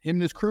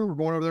and his crew were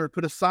going over there to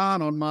put a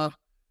sign on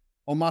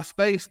my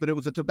space, but it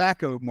was a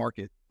tobacco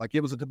market. Like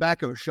it was a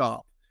tobacco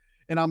shop.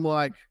 And I'm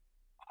like,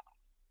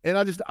 and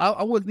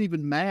I wasn't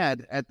even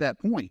mad at that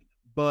point,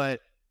 but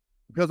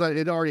because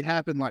it already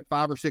happened like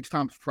 5 or 6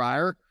 times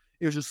prior,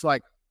 it was just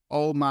like,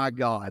 oh my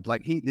God,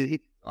 like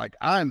like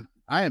I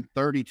am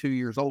 32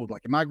 years old.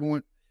 Like, am I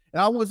going?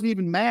 And I wasn't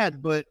even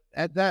mad, but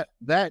at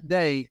that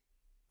day,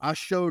 I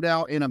showed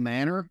out in a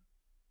manner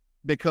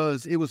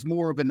because it was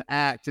more of an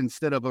act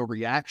instead of a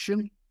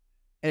reaction.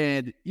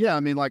 And yeah, I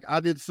mean, like I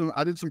did some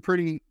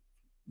pretty,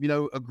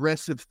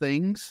 aggressive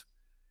things,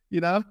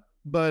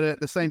 but at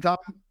the same time,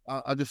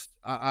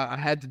 I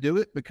had to do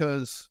it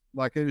because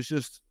like, it was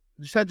just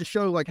had to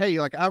show like, hey,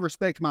 like I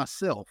respect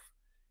myself.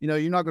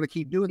 You're not going to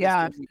keep doing this.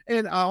 Yeah.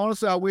 And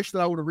honestly, I wish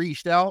that I would have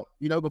reached out,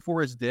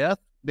 before his death,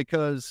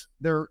 because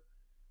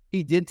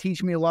he did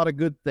teach me a lot of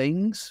good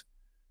things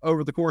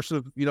over the course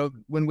of,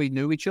 when we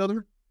knew each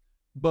other.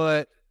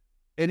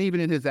 And even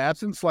in his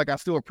absence, like, I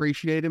still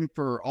appreciate him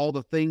for all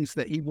the things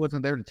that he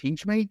wasn't there to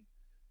teach me.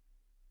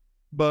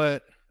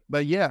 But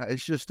yeah,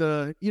 it's just,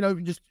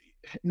 just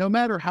no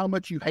matter how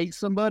much you hate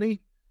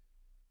somebody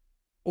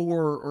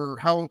or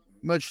how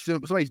much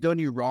somebody's done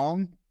you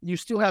wrong, you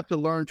still have to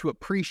learn to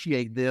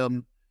appreciate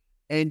them.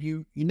 And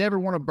you never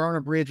want to burn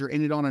a bridge or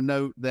end it on a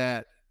note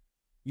that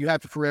you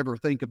have to forever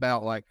think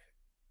about, like,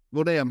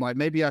 well, damn, like,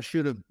 maybe I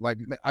should have, like,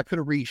 I could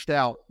have reached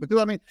out. Because,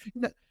 I mean,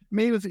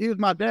 he was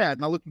my dad,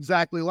 and I look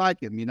exactly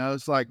like him.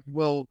 It's like,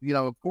 well,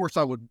 of course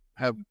I would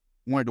have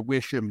wanted to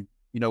wish him,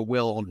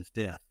 well on his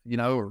death,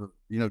 or,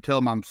 tell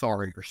him I'm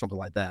sorry or something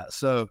like that.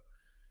 So,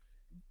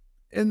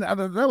 and that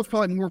was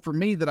probably more for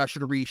me that I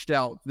should have reached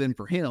out than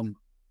for him.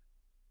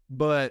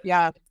 But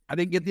yeah, I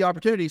didn't get the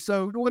opportunity.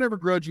 So whatever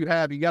grudge you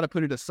have, you got to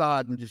put it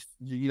aside and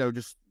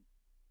just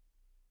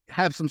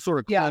have some sort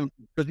of closure.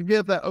 Because if you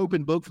have that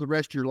open book for the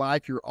rest of your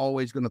life, you're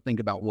always going to think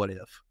about what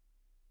if.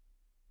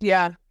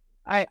 Yeah,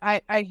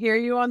 I hear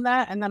you on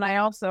that. And then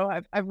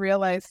I've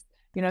realized,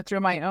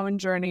 through my own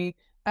journey,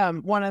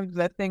 one of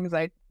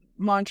the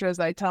mantras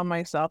I tell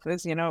myself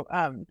is,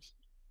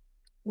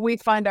 we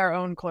find our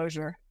own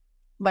closure.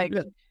 Like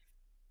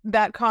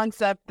that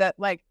concept that,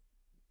 like,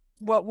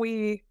 what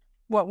we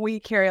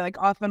carry, like,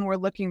 often we're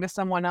looking to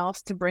someone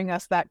else to bring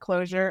us that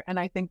closure. And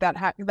I think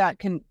that that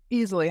can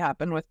easily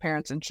happen with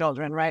parents and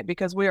children, right?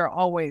 Because we are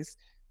always,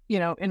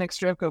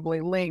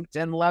 inextricably linked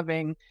and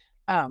loving,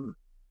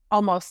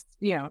 almost,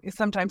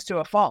 sometimes to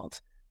a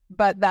fault,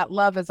 but that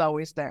love is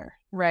always there.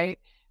 Right.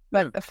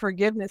 But the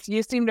forgiveness,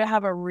 you seem to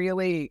have a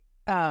really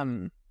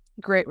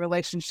great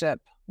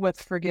relationship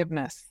with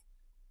forgiveness.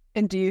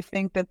 And do you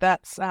think that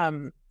that's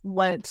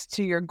led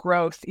to your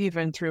growth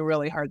even through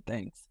really hard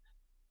things?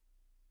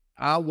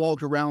 I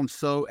walked around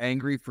so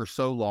angry for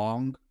so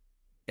long,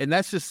 and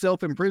that's just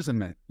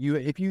self-imprisonment.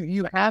 If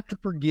you have to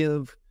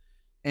forgive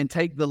and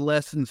take the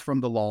lessons from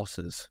the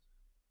losses.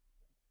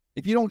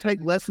 If you don't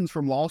take lessons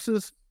from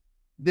losses,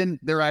 then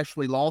they're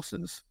actually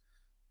losses.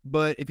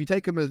 But if you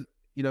take them as,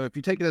 if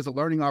you take it as a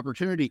learning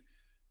opportunity,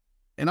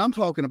 and I'm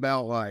talking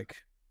about, like,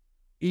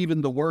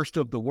 even the worst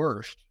of the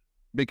worst,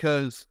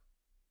 because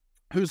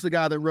who's the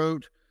guy that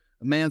wrote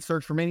A Man's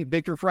Search for Meaning?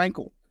 Viktor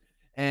Frankl.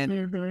 And,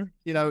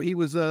 he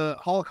was a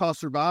Holocaust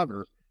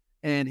survivor,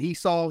 and he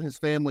saw his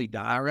family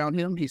die around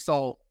him. He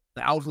saw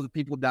thousands of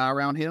people die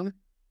around him,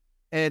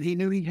 and he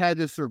knew he had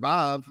to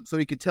survive so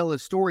he could tell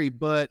his story.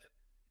 But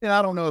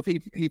I don't know if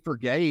he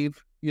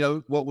forgave,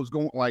 what was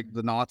going, like,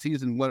 the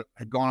Nazis and what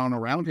had gone on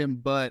around him.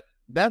 But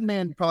that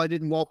man probably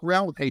didn't walk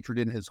around with hatred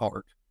in his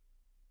heart,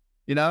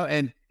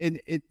 and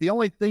the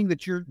only thing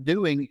that you're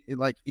doing,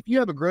 like, if you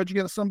have a grudge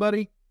against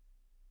somebody,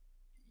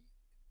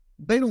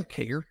 they don't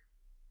care.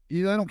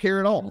 They don't care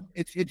at all.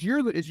 It's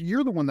you're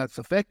the one that's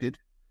affected.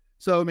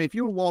 So, I mean, if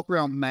you walk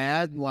around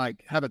mad,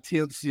 like, have a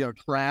tense,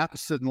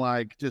 traps and,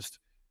 like, just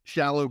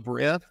shallow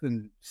breath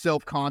and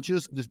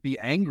self-conscious, just be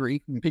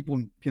angry, and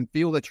people can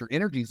feel that your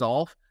energy's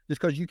off just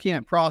because you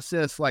can't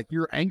process, like,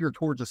 your anger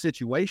towards a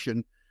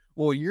situation,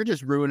 well, you're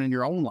just ruining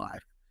your own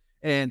life.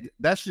 And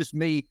that's just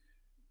me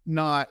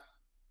not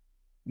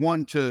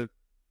wanting to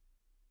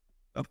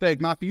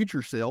affect my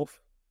future self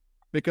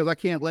because I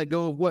can't let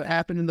go of what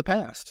happened in the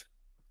past.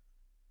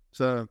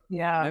 So,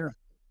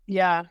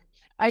 yeah.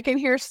 I can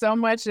hear so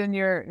much in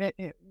your,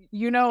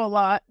 a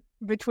lot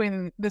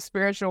between the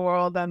spiritual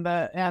world and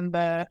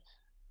the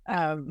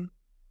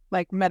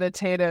like,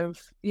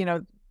 meditative,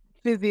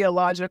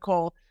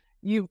 physiological.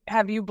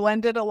 Have you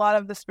blended a lot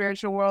of the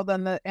spiritual world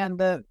and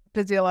the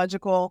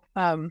physiological,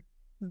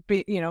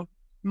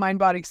 mind,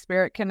 body,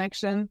 spirit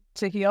connection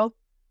to heal?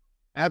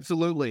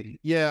 Absolutely.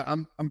 Yeah.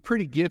 I'm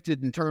pretty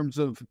gifted in terms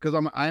of, because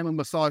I am a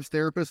massage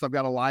therapist. I've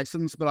got a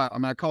license, but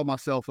I call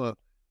myself a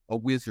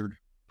wizard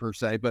per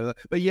se, but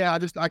yeah,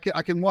 I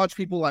can watch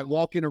people, like,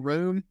 walk in a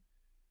room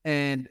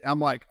and I'm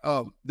like,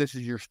 oh, this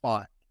is your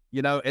spot,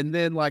 and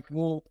then, like,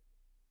 well,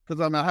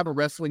 because I have a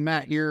wrestling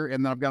mat here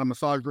and then I've got a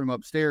massage room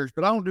upstairs,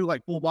 but I don't do,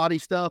 like, full body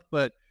stuff,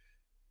 but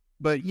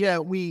yeah,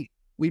 we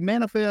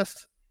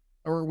manifest,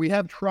 or we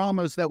have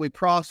traumas that we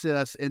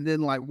process, and then,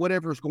 like,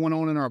 whatever's going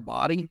on in our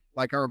body,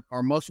 like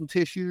our muscle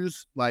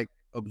tissues, like,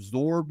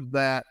 absorb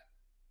that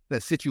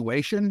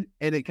situation,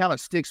 and it kind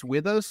of sticks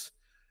with us.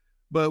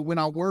 But when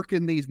I work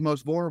in these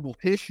most vulnerable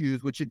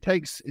tissues, which it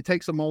takes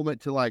a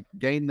moment to, like,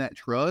 gain that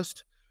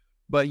trust.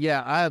 But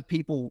yeah, I have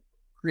people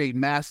create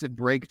massive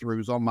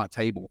breakthroughs on my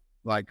table,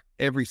 like,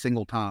 every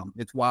single time.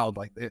 It's wild,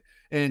 like that.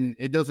 And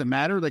it doesn't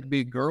matter. They could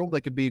be a girl,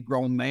 they could be a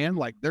grown man,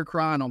 like, they're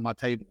crying on my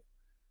table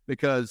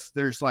because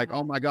there's, like,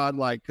 oh my God,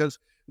 like, because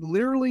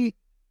literally,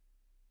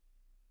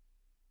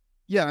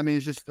 yeah, I mean,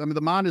 it's just, I mean,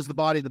 the mind is the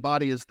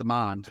body is the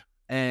mind.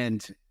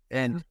 And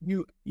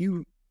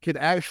you could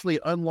actually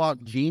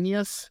unlock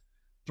genius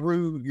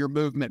through your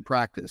movement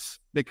practice,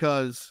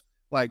 because,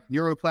 like,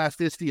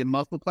 neuroplasticity and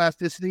muscle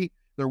plasticity,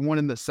 they're one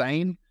and the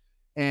same.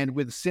 And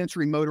with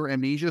sensory motor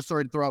amnesia,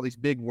 sorry to throw out these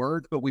big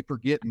words, but we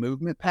forget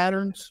movement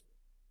patterns.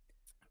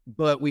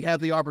 But we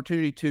have the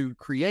opportunity to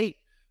create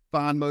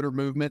fine motor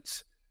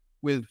movements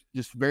with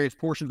just various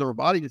portions of our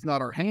body, just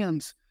not our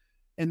hands.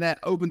 And that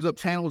opens up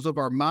channels of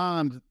our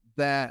mind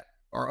that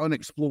are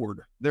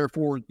unexplored.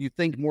 Therefore, you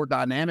think more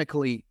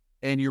dynamically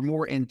and you're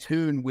more in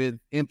tune with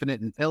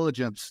infinite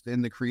intelligence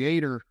and the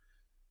creator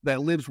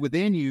that lives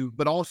within you,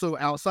 but also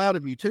outside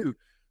of you too.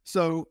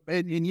 So,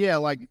 and yeah,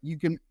 like you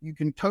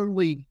can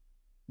totally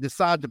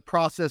decide to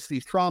process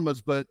these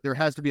traumas, but there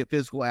has to be a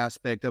physical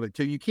aspect of it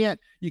too. You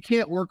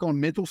can't work on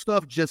mental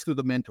stuff just through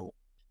the mental.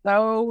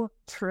 So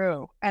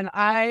true. And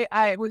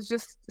I was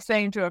just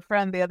saying to a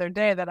friend the other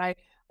day that I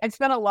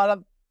spent a lot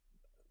of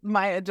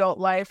my adult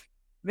life,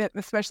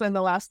 especially in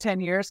the last 10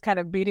 years, kind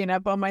of beating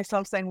up on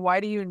myself saying, why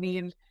do you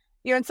need,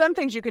 and some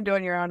things you can do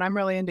on your own. I'm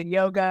really into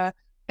yoga.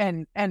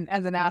 And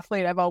as an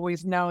athlete, I've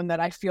always known that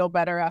I feel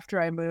better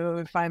after I move.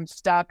 If I'm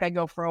stuck, I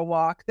go for a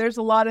walk. There's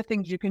a lot of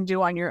things you can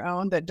do on your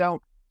own that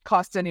don't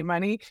cost any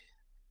money.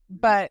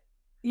 But,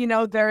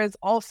 there is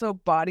also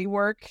body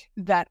work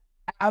that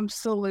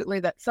absolutely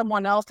that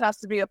someone else has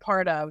to be a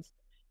part of.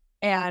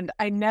 And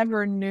I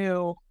never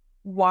knew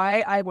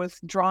why I was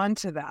drawn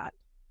to that.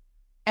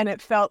 And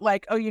it felt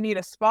like, oh, you need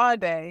a spa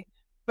day.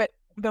 But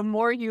the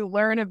more you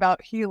learn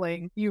about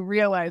healing, you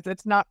realize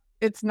it's not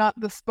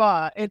the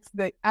spa, it's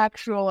the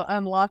actual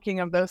unlocking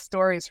of those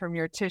stories from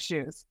your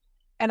tissues.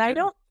 And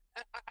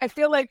I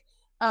feel like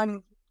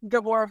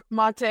Gabor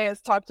Mate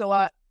has talked a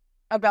lot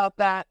about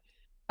that.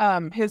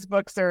 His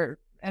books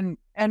and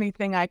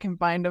anything I can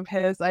find of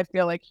his, I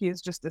feel like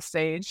he's just a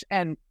sage.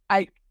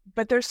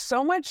 But there's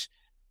so much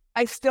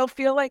I still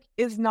feel like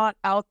is not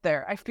out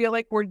there. I feel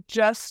like we're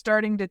just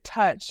starting to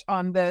touch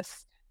on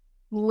this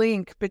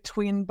link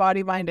between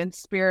body, mind, and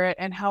spirit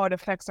and how it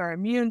affects our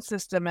immune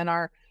system and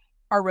our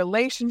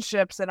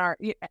relationships and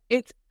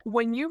it's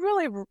when you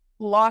really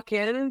lock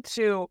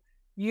into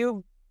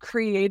you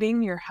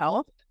creating your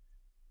health,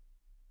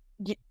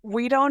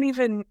 we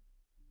don't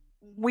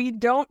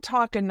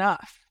talk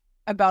enough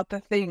about the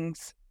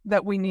things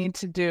that we need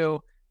to do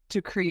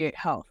to create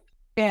health.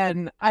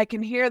 And I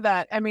can hear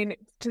that. I mean,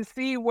 to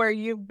see where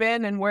you've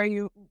been and where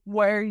you've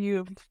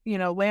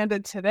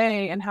landed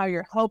today and how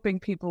you're helping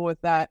people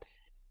with that.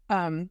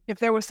 If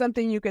there was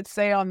something you could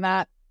say on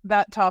that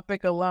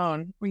topic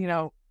alone,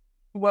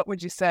 what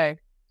would you say?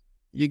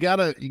 You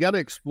gotta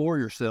explore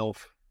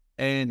yourself.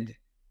 And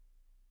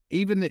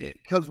even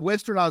because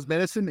westernized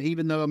medicine,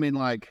 even though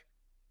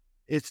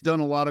it's done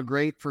a lot of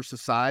great for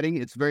society,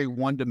 it's very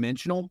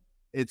one-dimensional.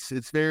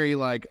 It's very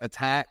like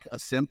attack a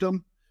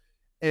symptom.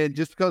 And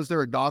just because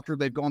they're a doctor,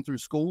 they've gone through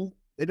school,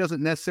 it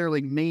doesn't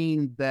necessarily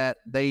mean that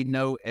they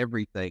know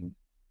everything.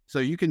 So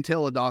you can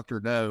tell a doctor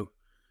no,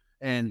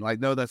 and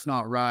no, that's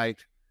not right.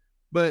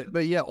 But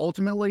yeah,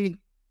 ultimately,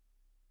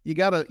 you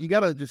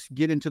gotta just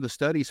get into the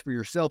studies for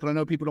yourself. And I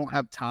know people don't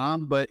have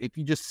time, but if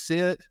you just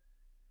sit,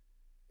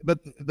 but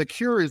the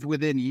cure is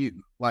within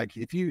you. Like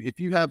if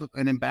you have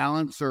an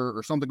imbalance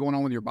or something going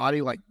on with your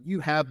body,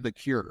 you have the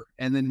cure.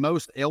 And then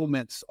most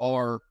ailments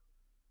are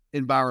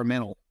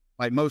environmental.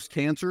 Like most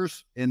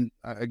cancers, and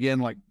again,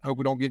 hope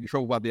we don't get in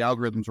trouble by the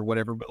algorithms or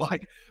whatever.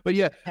 But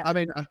yeah. I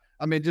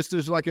mean, just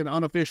there's an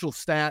unofficial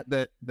stat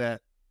that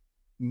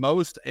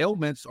most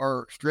ailments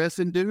are stress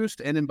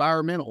induced and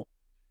environmental,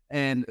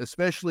 and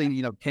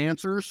especially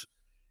cancers.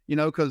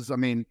 Because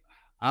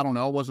I don't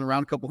know, I wasn't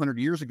around a couple hundred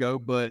years ago,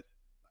 but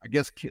I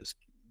guess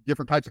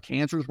different types of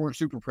cancers weren't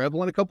super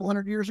prevalent a couple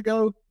hundred years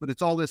ago. But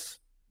it's all this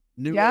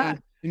new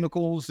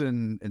chemicals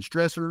and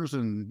stressors,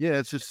 and yeah,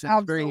 it's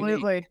absolutely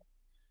very neat.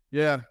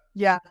 Yeah.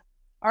 Yeah.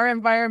 Our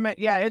environment.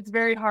 Yeah. It's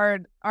very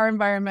hard. Our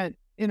environment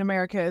in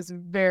America is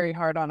very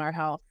hard on our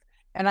health.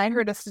 And I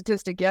heard a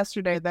statistic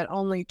yesterday that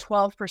only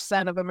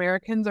 12% of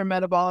Americans are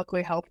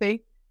metabolically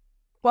healthy.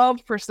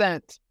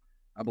 12%.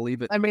 I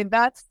believe it.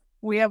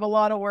 We have a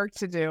lot of work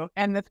to do.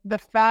 And the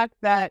fact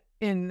that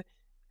in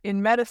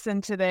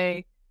medicine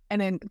today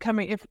and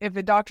if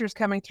a doctor's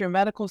coming through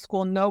medical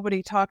school,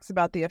 nobody talks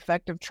about the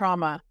effect of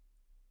trauma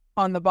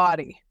on the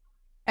body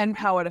and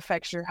how it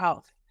affects your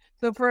health.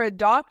 So for a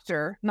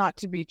doctor not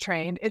to be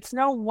trained, it's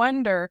no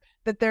wonder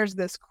that there's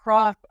this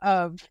crop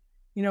of,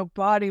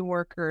 body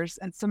workers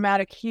and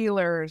somatic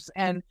healers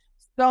and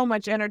so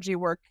much energy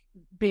work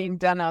being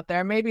done out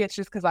there. Maybe it's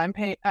just because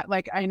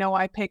I know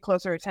I pay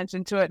closer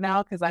attention to it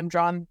now because I'm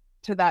drawn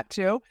to that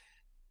too.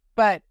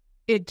 But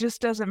it just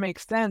doesn't make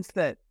sense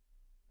that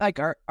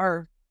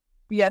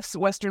yes,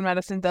 Western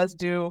medicine does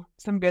do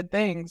some good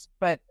things,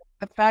 but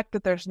the fact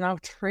that there's no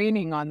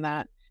training on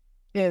that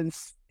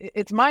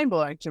it's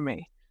mind-blowing to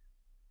me.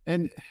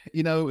 And,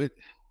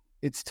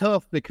 it's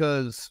tough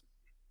because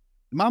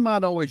my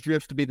mind always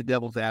drifts to be the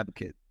devil's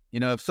advocate.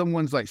 If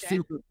someone's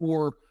super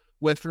for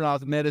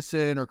Westernized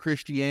medicine or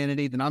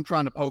Christianity, then I'm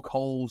trying to poke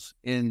holes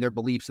in their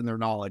beliefs and their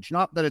knowledge.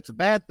 Not that it's a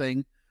bad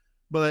thing,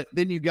 but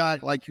then you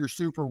got your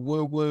super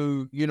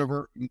woo-woo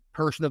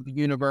person of the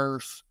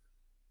universe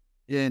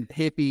and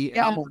hippie.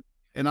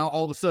 And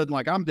all of a sudden,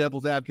 I'm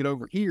devil's advocate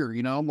over here.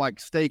 I'm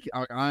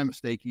I'm a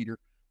steak eater.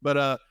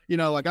 But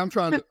like I'm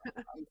trying to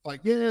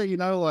like, yeah,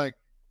 like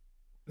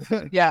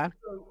Yeah.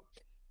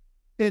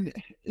 and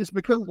it's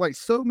because like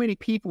so many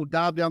people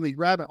dive down these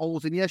rabbit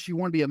holes, and yes, you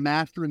want to be a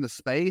master in the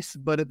space,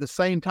 but at the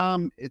same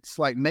time, it's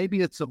like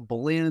maybe it's a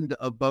blend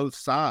of both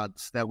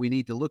sides that we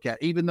need to look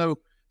at, even though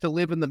to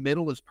live in the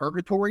middle is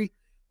purgatory.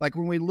 Like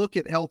when we look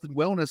at health and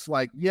wellness,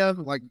 like, yeah,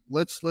 like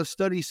let's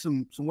study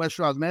some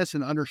westernized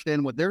medicine,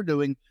 understand what they're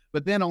doing.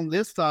 But then on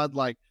this side,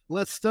 like,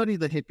 let's study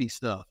the hippie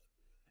stuff.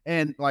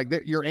 And like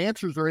your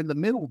answers are in the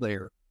middle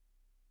there.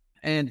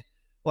 And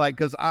like,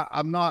 cause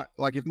I'm not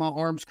like, if my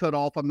arm's cut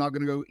off, I'm not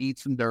going to go eat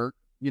some dirt,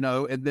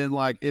 and then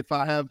like, if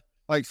I have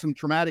like some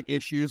traumatic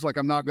issues, like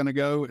I'm not going to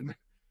go and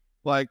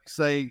like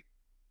say,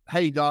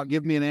 hey doc,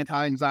 give me an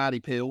anti-anxiety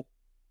pill,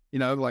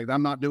 like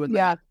I'm not doing that.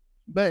 Yeah.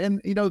 But,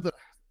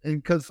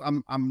 and cause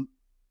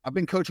I've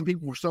been coaching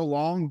people for so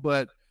long,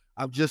 but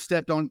I've just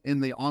stepped on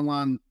in the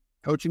online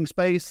coaching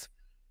space,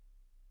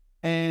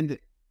 and,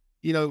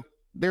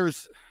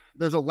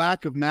 there's a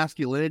lack of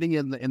masculinity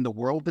in the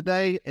world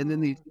today. And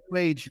then these new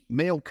age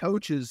male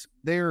coaches,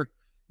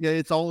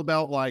 it's all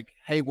about like,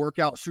 hey, work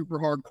out super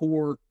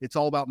hardcore. It's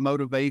all about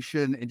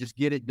motivation and just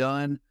get it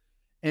done.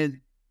 And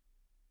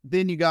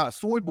then you got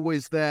soy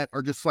boys that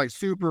are just like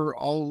super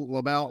all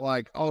about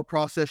like, oh,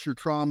 process your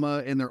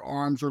trauma, and their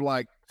arms are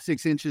like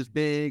 6 inches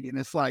big. And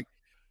it's like,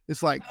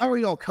 how are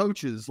y'all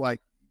coaches?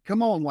 Like,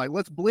 come on, like,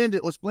 let's blend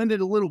it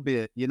a little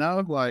bit,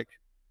 like.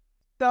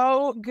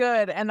 So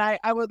good. And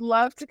I would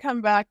love to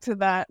come back to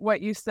that, what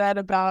you said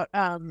about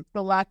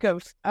the lack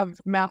of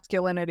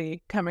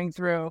masculinity coming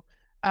through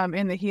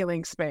in the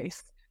healing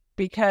space,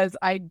 because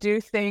I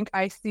do think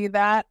I see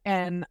that.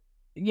 And,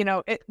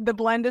 the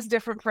blend is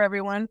different for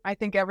everyone. I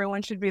think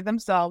everyone should be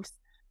themselves.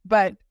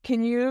 But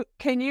can you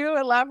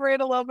elaborate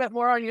a little bit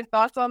more on your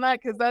thoughts on that?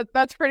 Because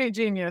that's pretty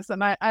genius.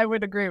 And I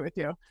would agree with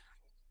you.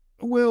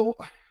 Well,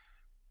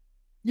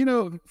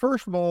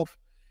 first of all,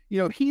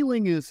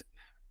 healing is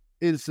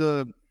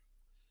I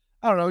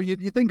don't know,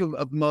 you think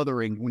of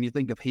mothering when you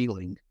think of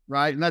healing,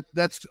 right? And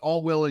that's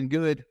all well and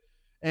good.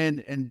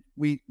 And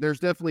there's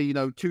definitely,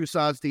 two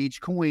sides to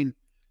each coin.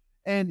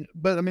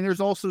 But I mean,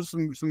 there's also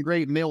some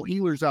great male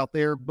healers out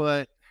there,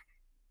 but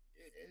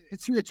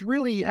it's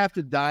really, you have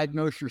to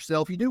diagnose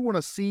yourself. You do want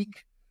to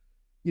seek,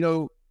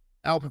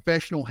 our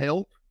professional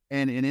help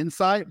and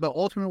insight, but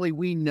ultimately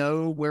we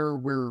know where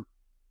we're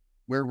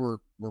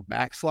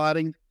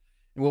backsliding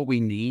and what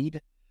we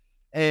need.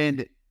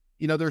 And,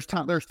 there's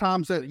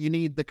times that you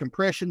need the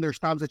compression. There's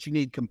times that you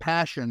need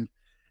compassion,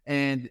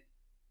 and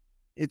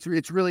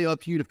it's really up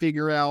to you to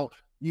figure out.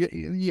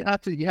 You have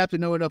to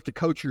know enough to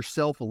coach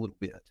yourself a little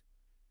bit,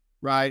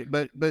 right?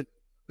 But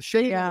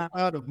shading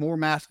out of more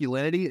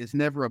masculinity is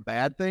never a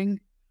bad thing.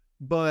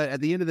 But at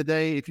the end of the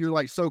day, if you're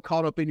like so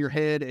caught up in your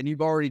head and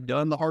you've already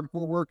done the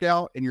hardcore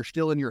workout and you're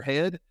still in your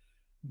head,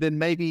 then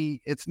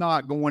maybe it's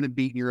not going and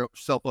beating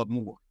yourself up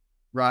more,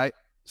 right?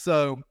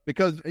 So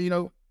because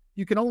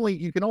you can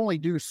only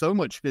do so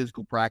much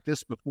physical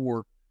practice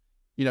before,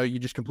 you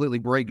just completely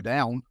break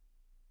down,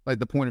 like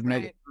the point of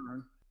negative.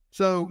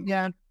 So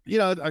yeah,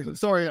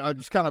 sorry, I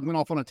just kind of went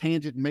off on a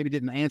tangent and maybe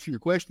didn't answer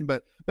your question,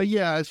 but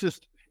yeah, it's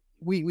just,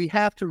 we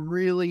have to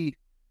really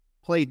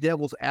play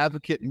devil's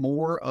advocate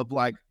more of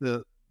like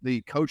the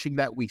coaching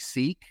that we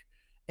seek.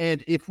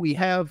 And if we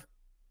have,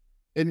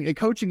 and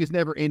coaching is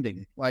never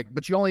ending, like,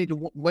 but you only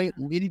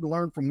need to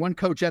learn from one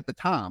coach at the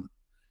time,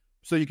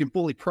 so you can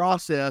fully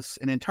process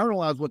and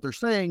internalize what they're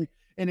saying.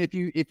 And if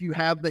you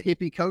have the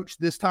hippie coach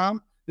this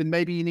time, then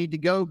maybe you need to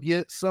go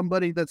get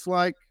somebody that's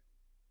like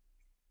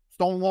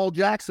Stonewall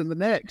Jackson the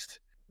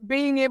next.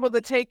 Being able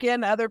to take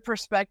in other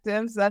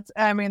perspectives, that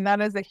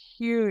is a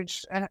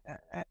huge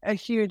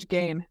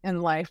gain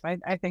in life.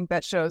 I think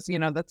that shows,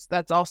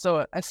 that's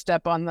also a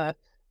step on the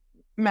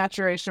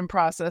maturation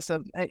process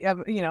of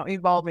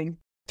evolving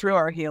through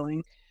our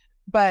healing.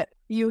 But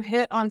you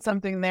hit on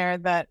something there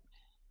that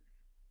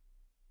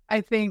I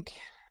think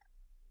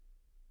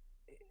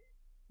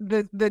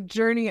the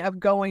journey of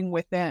going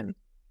within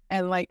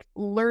and like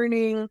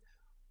learning.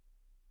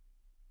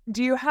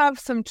 Do you have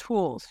some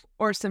tools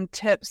or some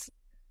tips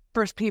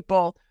for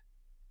people?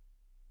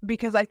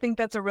 Because I think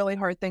that's a really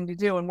hard thing to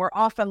do. And we're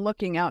often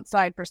looking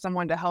outside for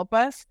someone to help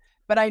us,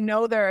 but I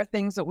know there are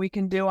things that we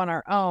can do on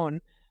our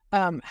own.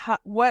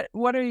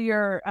 What are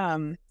your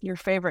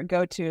favorite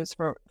go-tos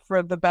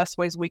for the best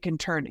ways we can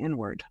turn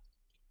inward?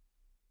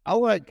 I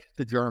like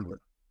the journaling.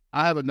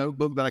 I have a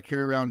notebook that I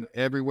carry around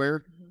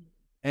everywhere,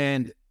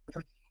 and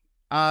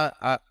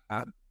I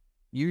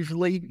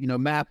usually,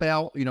 map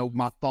out,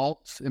 my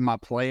thoughts and my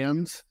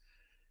plans,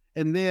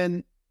 and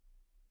then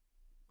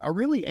I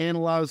really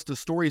analyze the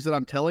stories that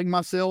I'm telling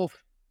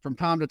myself from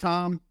time to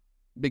time,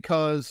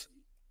 because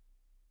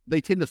they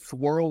tend to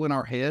swirl in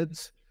our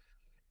heads,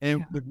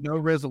 and with no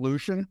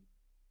resolution,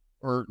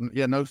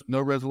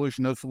 no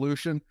resolution, no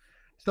solution.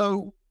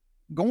 So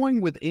going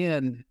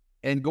within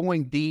and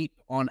going deep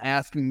on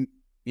asking,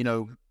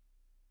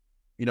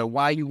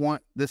 why you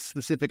want this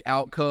specific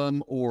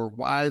outcome, or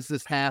why is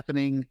this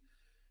happening,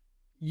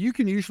 you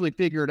can usually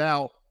figure it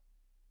out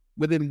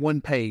within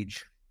one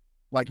page,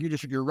 like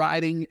you're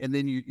writing, and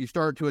then you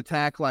start to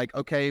attack like,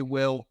 okay,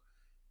 well,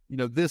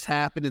 this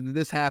happened and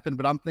this happened,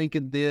 but I'm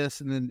thinking this,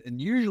 and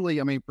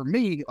usually, I mean, for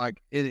me,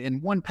 like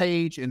in 1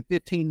 page in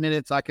 15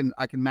 minutes, I can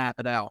map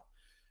it out.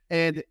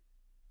 And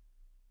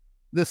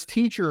this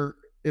teacher,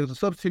 it was a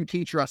substitute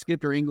teacher. I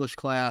skipped her English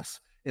class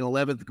in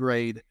 11th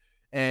grade,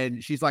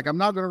 and she's like, I'm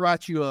not going to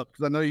write you up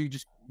because I know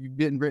you've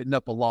been written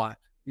up a lot,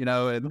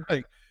 and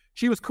like,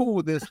 she was cool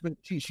with this, but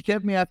she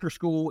kept me after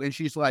school, and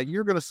she's like,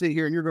 you're going to sit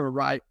here and you're going to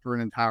write for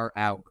an entire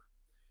hour.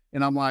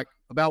 And I'm like,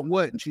 about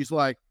what? And she's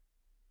like,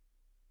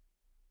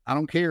 I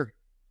don't care,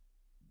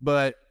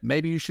 but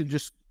maybe you should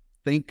just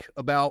think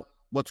about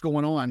what's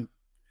going on.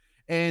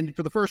 And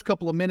for the first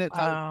couple of minutes,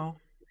 I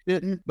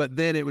didn't, but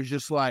then it was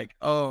just like,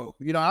 oh,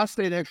 I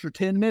stayed an extra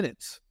 10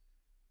 minutes.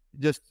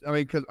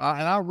 Because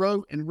I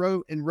wrote and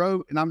wrote and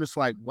wrote, and I'm just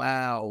like,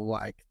 wow,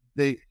 like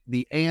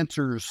the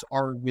answers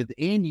are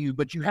within you,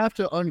 but you have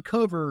to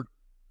uncover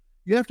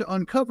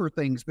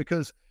things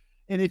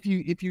and if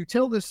you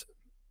tell this,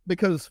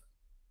 because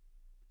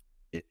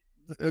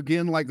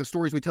again, like the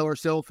stories we tell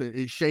ourselves,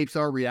 it shapes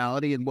our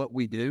reality and what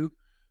we do.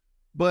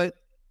 But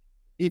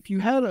if you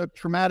had a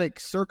traumatic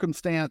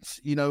circumstance,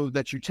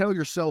 that you tell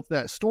yourself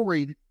that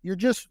story, you're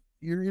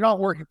not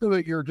working through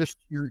it.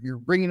 You're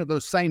bringing up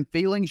those same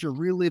feelings. You're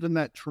reliving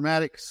that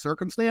traumatic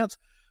circumstance.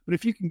 But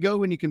if you can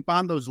go and you can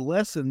find those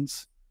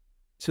lessons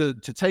to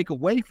take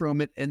away from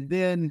it, and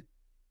then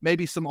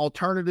maybe some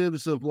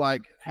alternatives of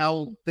like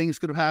how things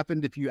could have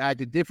happened if you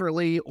acted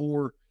differently,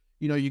 or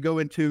you go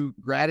into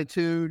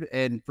gratitude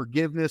and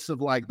forgiveness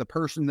of like the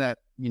person that,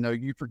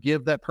 you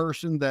forgive that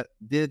person that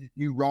did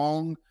you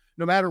wrong,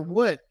 no matter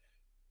what.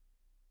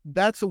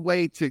 That's a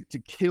way to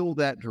kill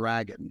that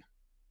dragon,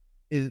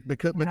 is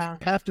because you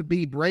have to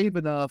be brave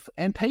enough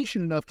and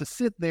patient enough to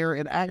sit there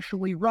and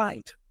actually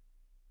write.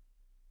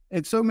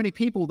 And so many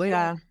people,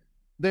 they're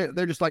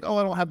just like, oh,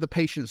 I don't have the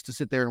patience to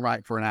sit there and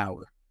write for an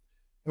hour,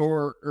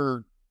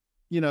 or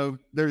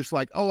they're just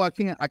like, oh, I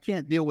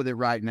can't deal with it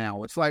right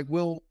now. It's like,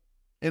 well,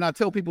 and I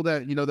tell people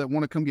that, that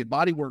want to come get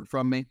body work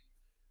from me,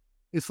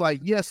 it's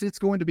like, yes, it's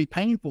going to be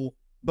painful,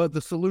 but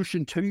the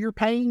solution to your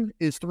pain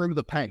is through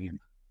the pain.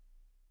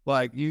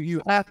 Like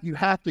you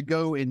have to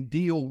go and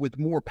deal with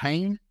more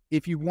pain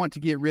if you want to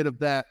get rid of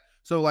that.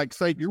 So like,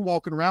 say you're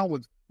walking around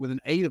with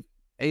an 8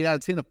 out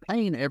of 10 of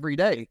pain every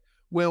day.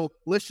 Well,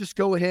 let's just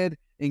go ahead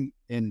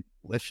and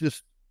let's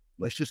just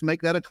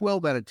make that a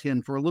 12 out of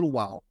 10 for a little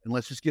while, and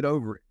let's just get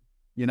over it.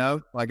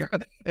 Like,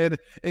 and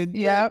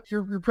yeah, if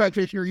you're a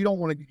practitioner, you don't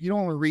want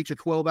to reach a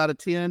 12 out of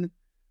 10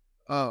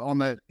 on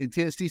that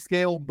intensity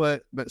scale,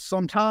 but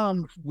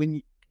sometimes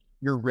when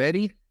you're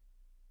ready,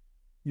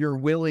 you're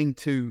willing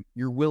to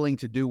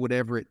do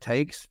whatever it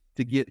takes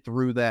to get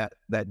through that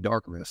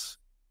darkness.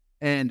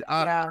 And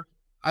I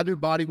do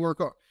body work,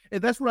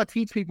 and that's what I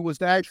teach people, is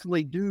to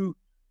actually do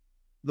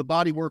the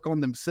body work on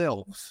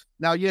themselves.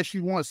 Now, yes,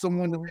 you want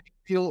someone to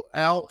peel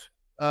out,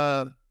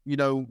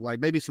 like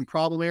maybe some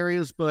problem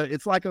areas, but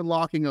it's like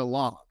unlocking a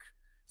lock.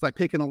 It's like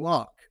picking a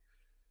lock,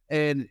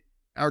 and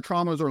our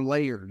traumas are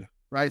layered,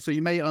 right? So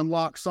you may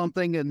unlock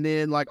something, and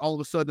then like all of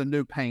a sudden a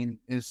new pain,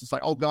 and it's just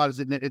like, oh God,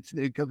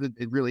 because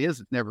it really is.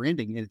 It's never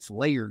ending. It's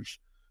layers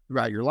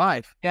throughout your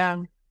life.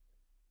 Yeah.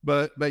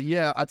 But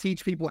yeah, I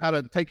teach people how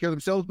to take care of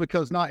themselves,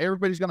 because not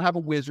everybody's going to have a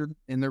wizard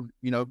in their,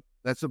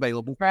 that's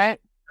available. Right.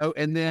 Oh,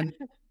 and then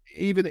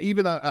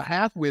even a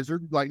half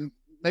wizard, like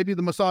maybe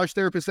the massage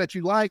therapist that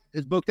you like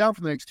is booked out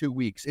for the next 2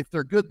 weeks. If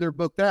they're good, they're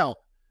booked out.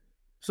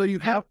 So you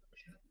have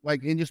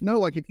like, and just know,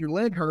 like, if your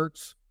leg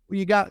hurts, well,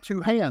 you got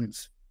 2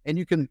 hands, and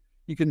you can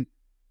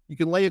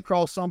lay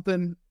across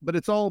something, but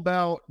it's all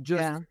about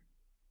just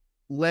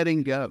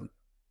letting go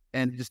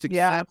and just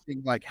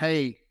accepting like,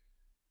 hey,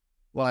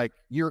 like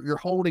you're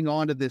holding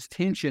on to this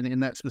tension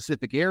in that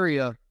specific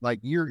area. Like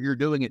you're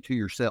doing it to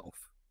yourself.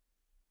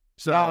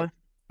 So,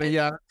 but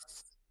yeah.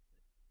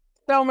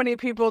 So many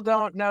people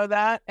don't know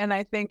that, and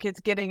I think it's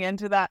getting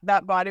into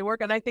that body work.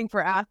 And I think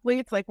for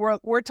athletes, like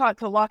we're taught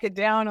to lock it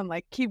down and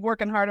like keep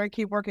working harder.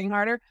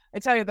 I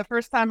tell you, the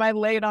first time I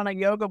laid on a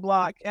yoga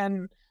block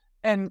and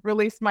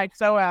released my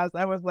psoas,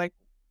 I was like,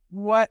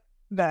 what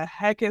the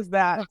heck is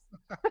that?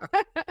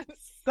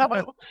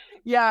 So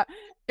yeah,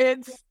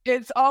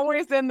 it's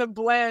always in the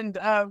blend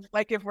of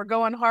like, if we're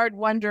going hard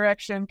one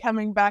direction,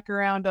 coming back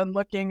around and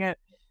looking at,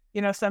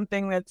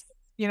 something that's,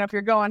 if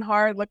you're going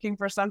hard, looking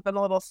for something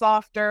a little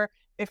softer.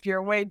 If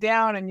you're way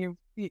down, and you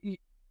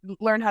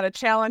learn how to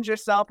challenge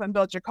yourself and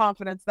build your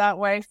confidence that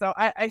way. So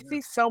I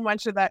see so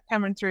much of that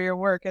coming through your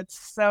work. It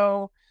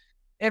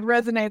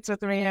resonates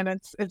with me, and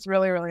it's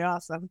really, really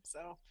awesome.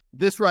 So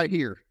this right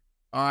here,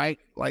 all right,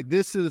 like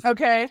this is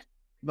okay,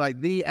 like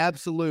the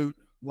absolute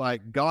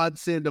like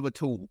godsend of a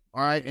tool.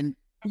 All right, and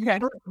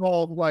first of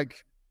all,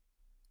 like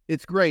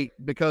it's great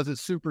because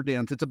it's super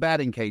dense. It's a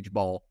batting cage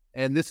ball.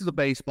 And this is a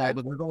baseball,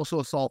 but there's also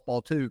a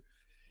softball too.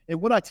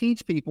 And what I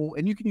teach people,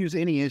 and you can use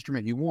any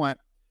instrument you want,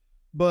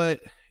 but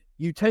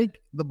you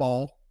take the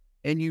ball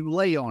and you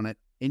lay on it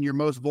in your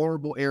most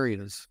vulnerable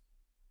areas.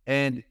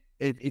 And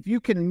if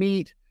you can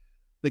meet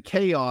the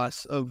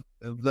chaos of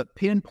the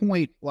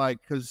pinpoint, like,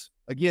 because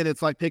again,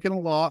 it's like picking a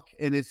lock,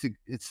 and it's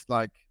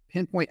like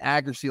pinpoint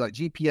accuracy, like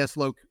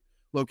GPS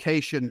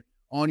location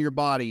on your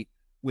body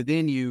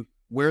within you,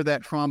 where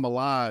that trauma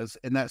lies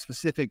and that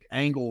specific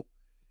angle.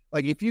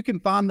 Like if you can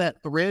find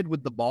that thread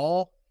with the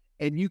ball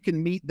and you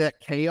can meet that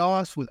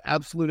chaos with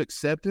absolute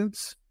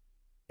acceptance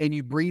and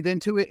you breathe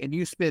into it and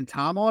you spend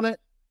time on it,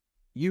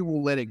 you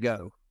will let it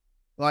go.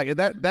 Like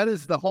that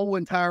is the whole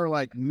entire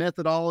like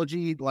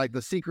methodology, like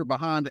the secret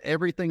behind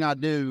everything I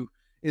do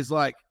is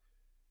like,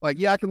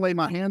 yeah, I can lay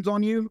my hands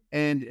on you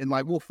and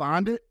like, we'll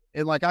find it.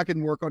 And like, I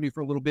can work on you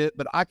for a little bit,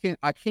 but I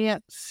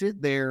can't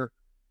sit there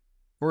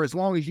for as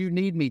long as you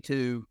need me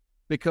to,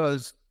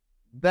 because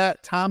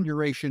that time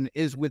duration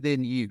is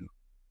within you.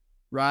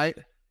 Right.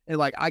 And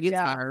like, I get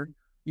tired,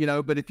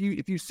 but if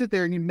you sit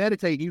there and you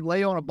meditate, you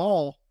lay on a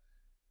ball,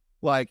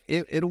 like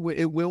it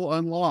will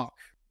unlock,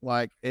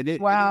 like, and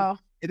wow.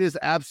 It is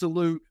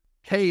absolute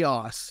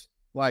chaos.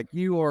 Like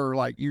you are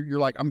like, you're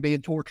like, I'm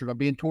being tortured,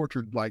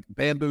 like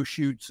bamboo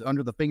shoots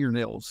under the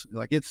fingernails.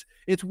 Like it's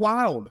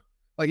wild.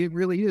 Like it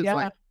really is. Yeah.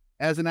 Like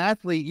as an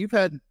athlete, you've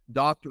had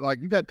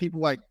people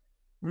like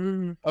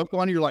up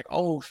on you, you're like,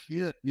 oh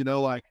shit,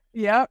 like,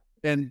 yep.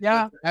 And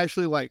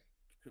actually like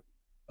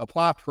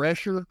apply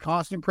pressure,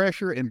 constant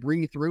pressure, and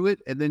breathe through it,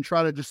 and then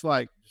try to just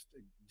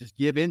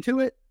give into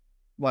it.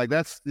 Like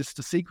that's just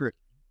the secret.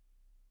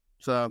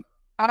 So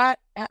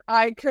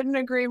I couldn't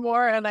agree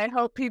more, and I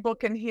hope people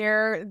can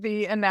hear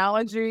the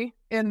analogy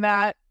in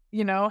that,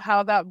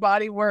 how that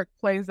body work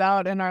plays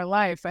out in our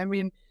life. I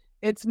mean,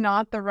 it's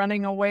not the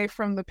running away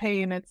from the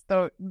pain, it's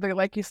the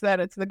like you said,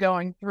 it's the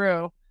going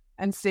through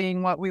and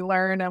seeing what we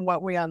learn and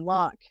what we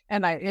unlock.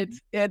 And it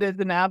is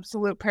an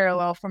absolute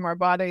parallel from our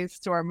bodies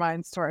to our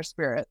minds to our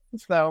spirit.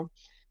 So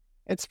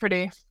it's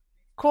pretty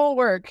cool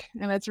work,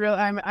 and it's real.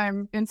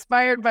 I'm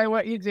inspired by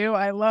what you do.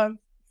 I love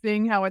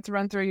seeing how it's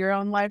run through your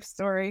own life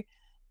story.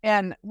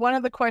 And one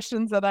of the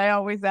questions that I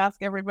always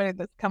ask everybody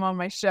that's come on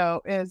my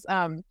show is,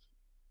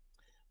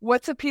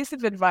 what's a piece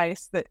of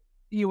advice that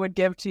you would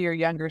give to your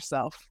younger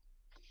self?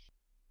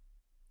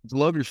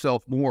 Love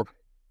yourself more.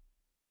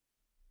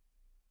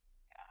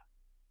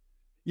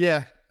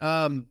 Yeah.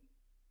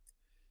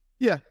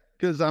 Yeah.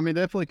 Cause I mean,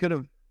 definitely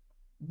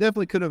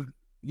could have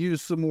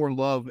used some more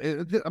love.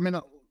 I mean,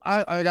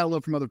 I got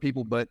love from other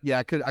people, but yeah,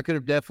 I could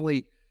have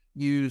definitely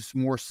used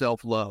more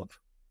self-love.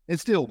 And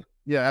still,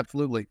 yeah,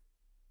 absolutely.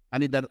 I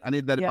need that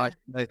advice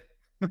today.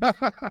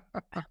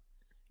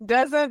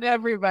 Doesn't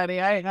everybody?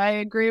 I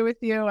agree with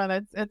you,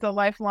 and it's a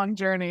lifelong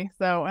journey.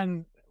 So,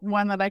 and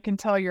one that I can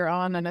tell you're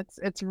on, and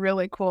it's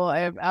really cool. I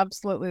have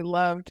absolutely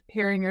loved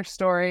hearing your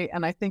story,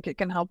 and I think it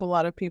can help a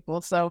lot of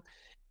people. So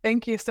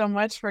thank you so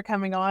much for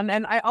coming on.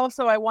 And I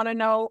want to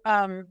know,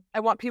 I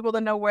want people to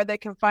know where they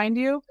can find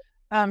you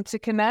to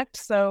connect.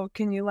 So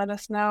can you let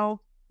us know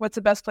what's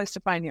the best place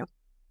to find you?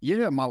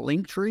 Yeah, my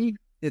link tree,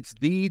 it's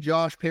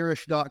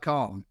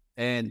thejoshparish.com.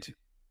 And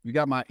you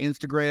got my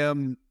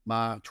Instagram,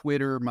 my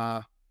Twitter,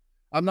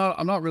 I'm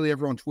not really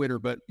ever on Twitter,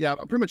 but yeah,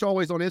 I'm pretty much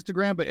always on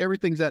Instagram, but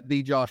everything's at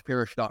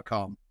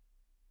thejoshparish.com.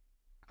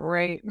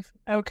 Great.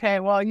 Okay.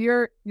 Well,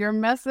 your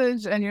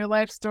message and your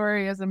life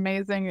story is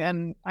amazing,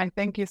 and I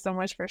thank you so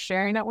much for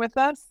sharing it with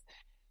us.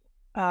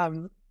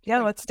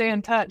 Let's stay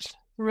in touch.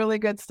 Really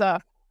good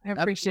stuff. I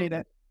appreciate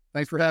it.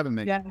 Thanks for having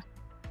me.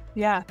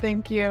 Yeah.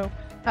 Thank you.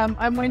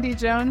 I'm Wendy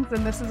Jones,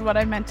 and this is What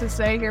I Meant to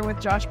Say here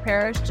with Josh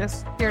Parish,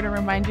 just here to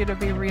remind you to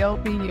be real,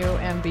 be you,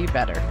 and be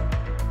better.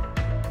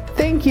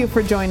 Thank you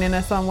for joining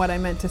us on What I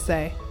Meant to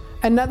Say,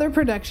 another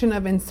production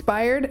of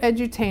Inspired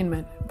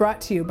Edutainment, brought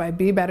to you by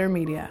Be Better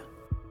Media.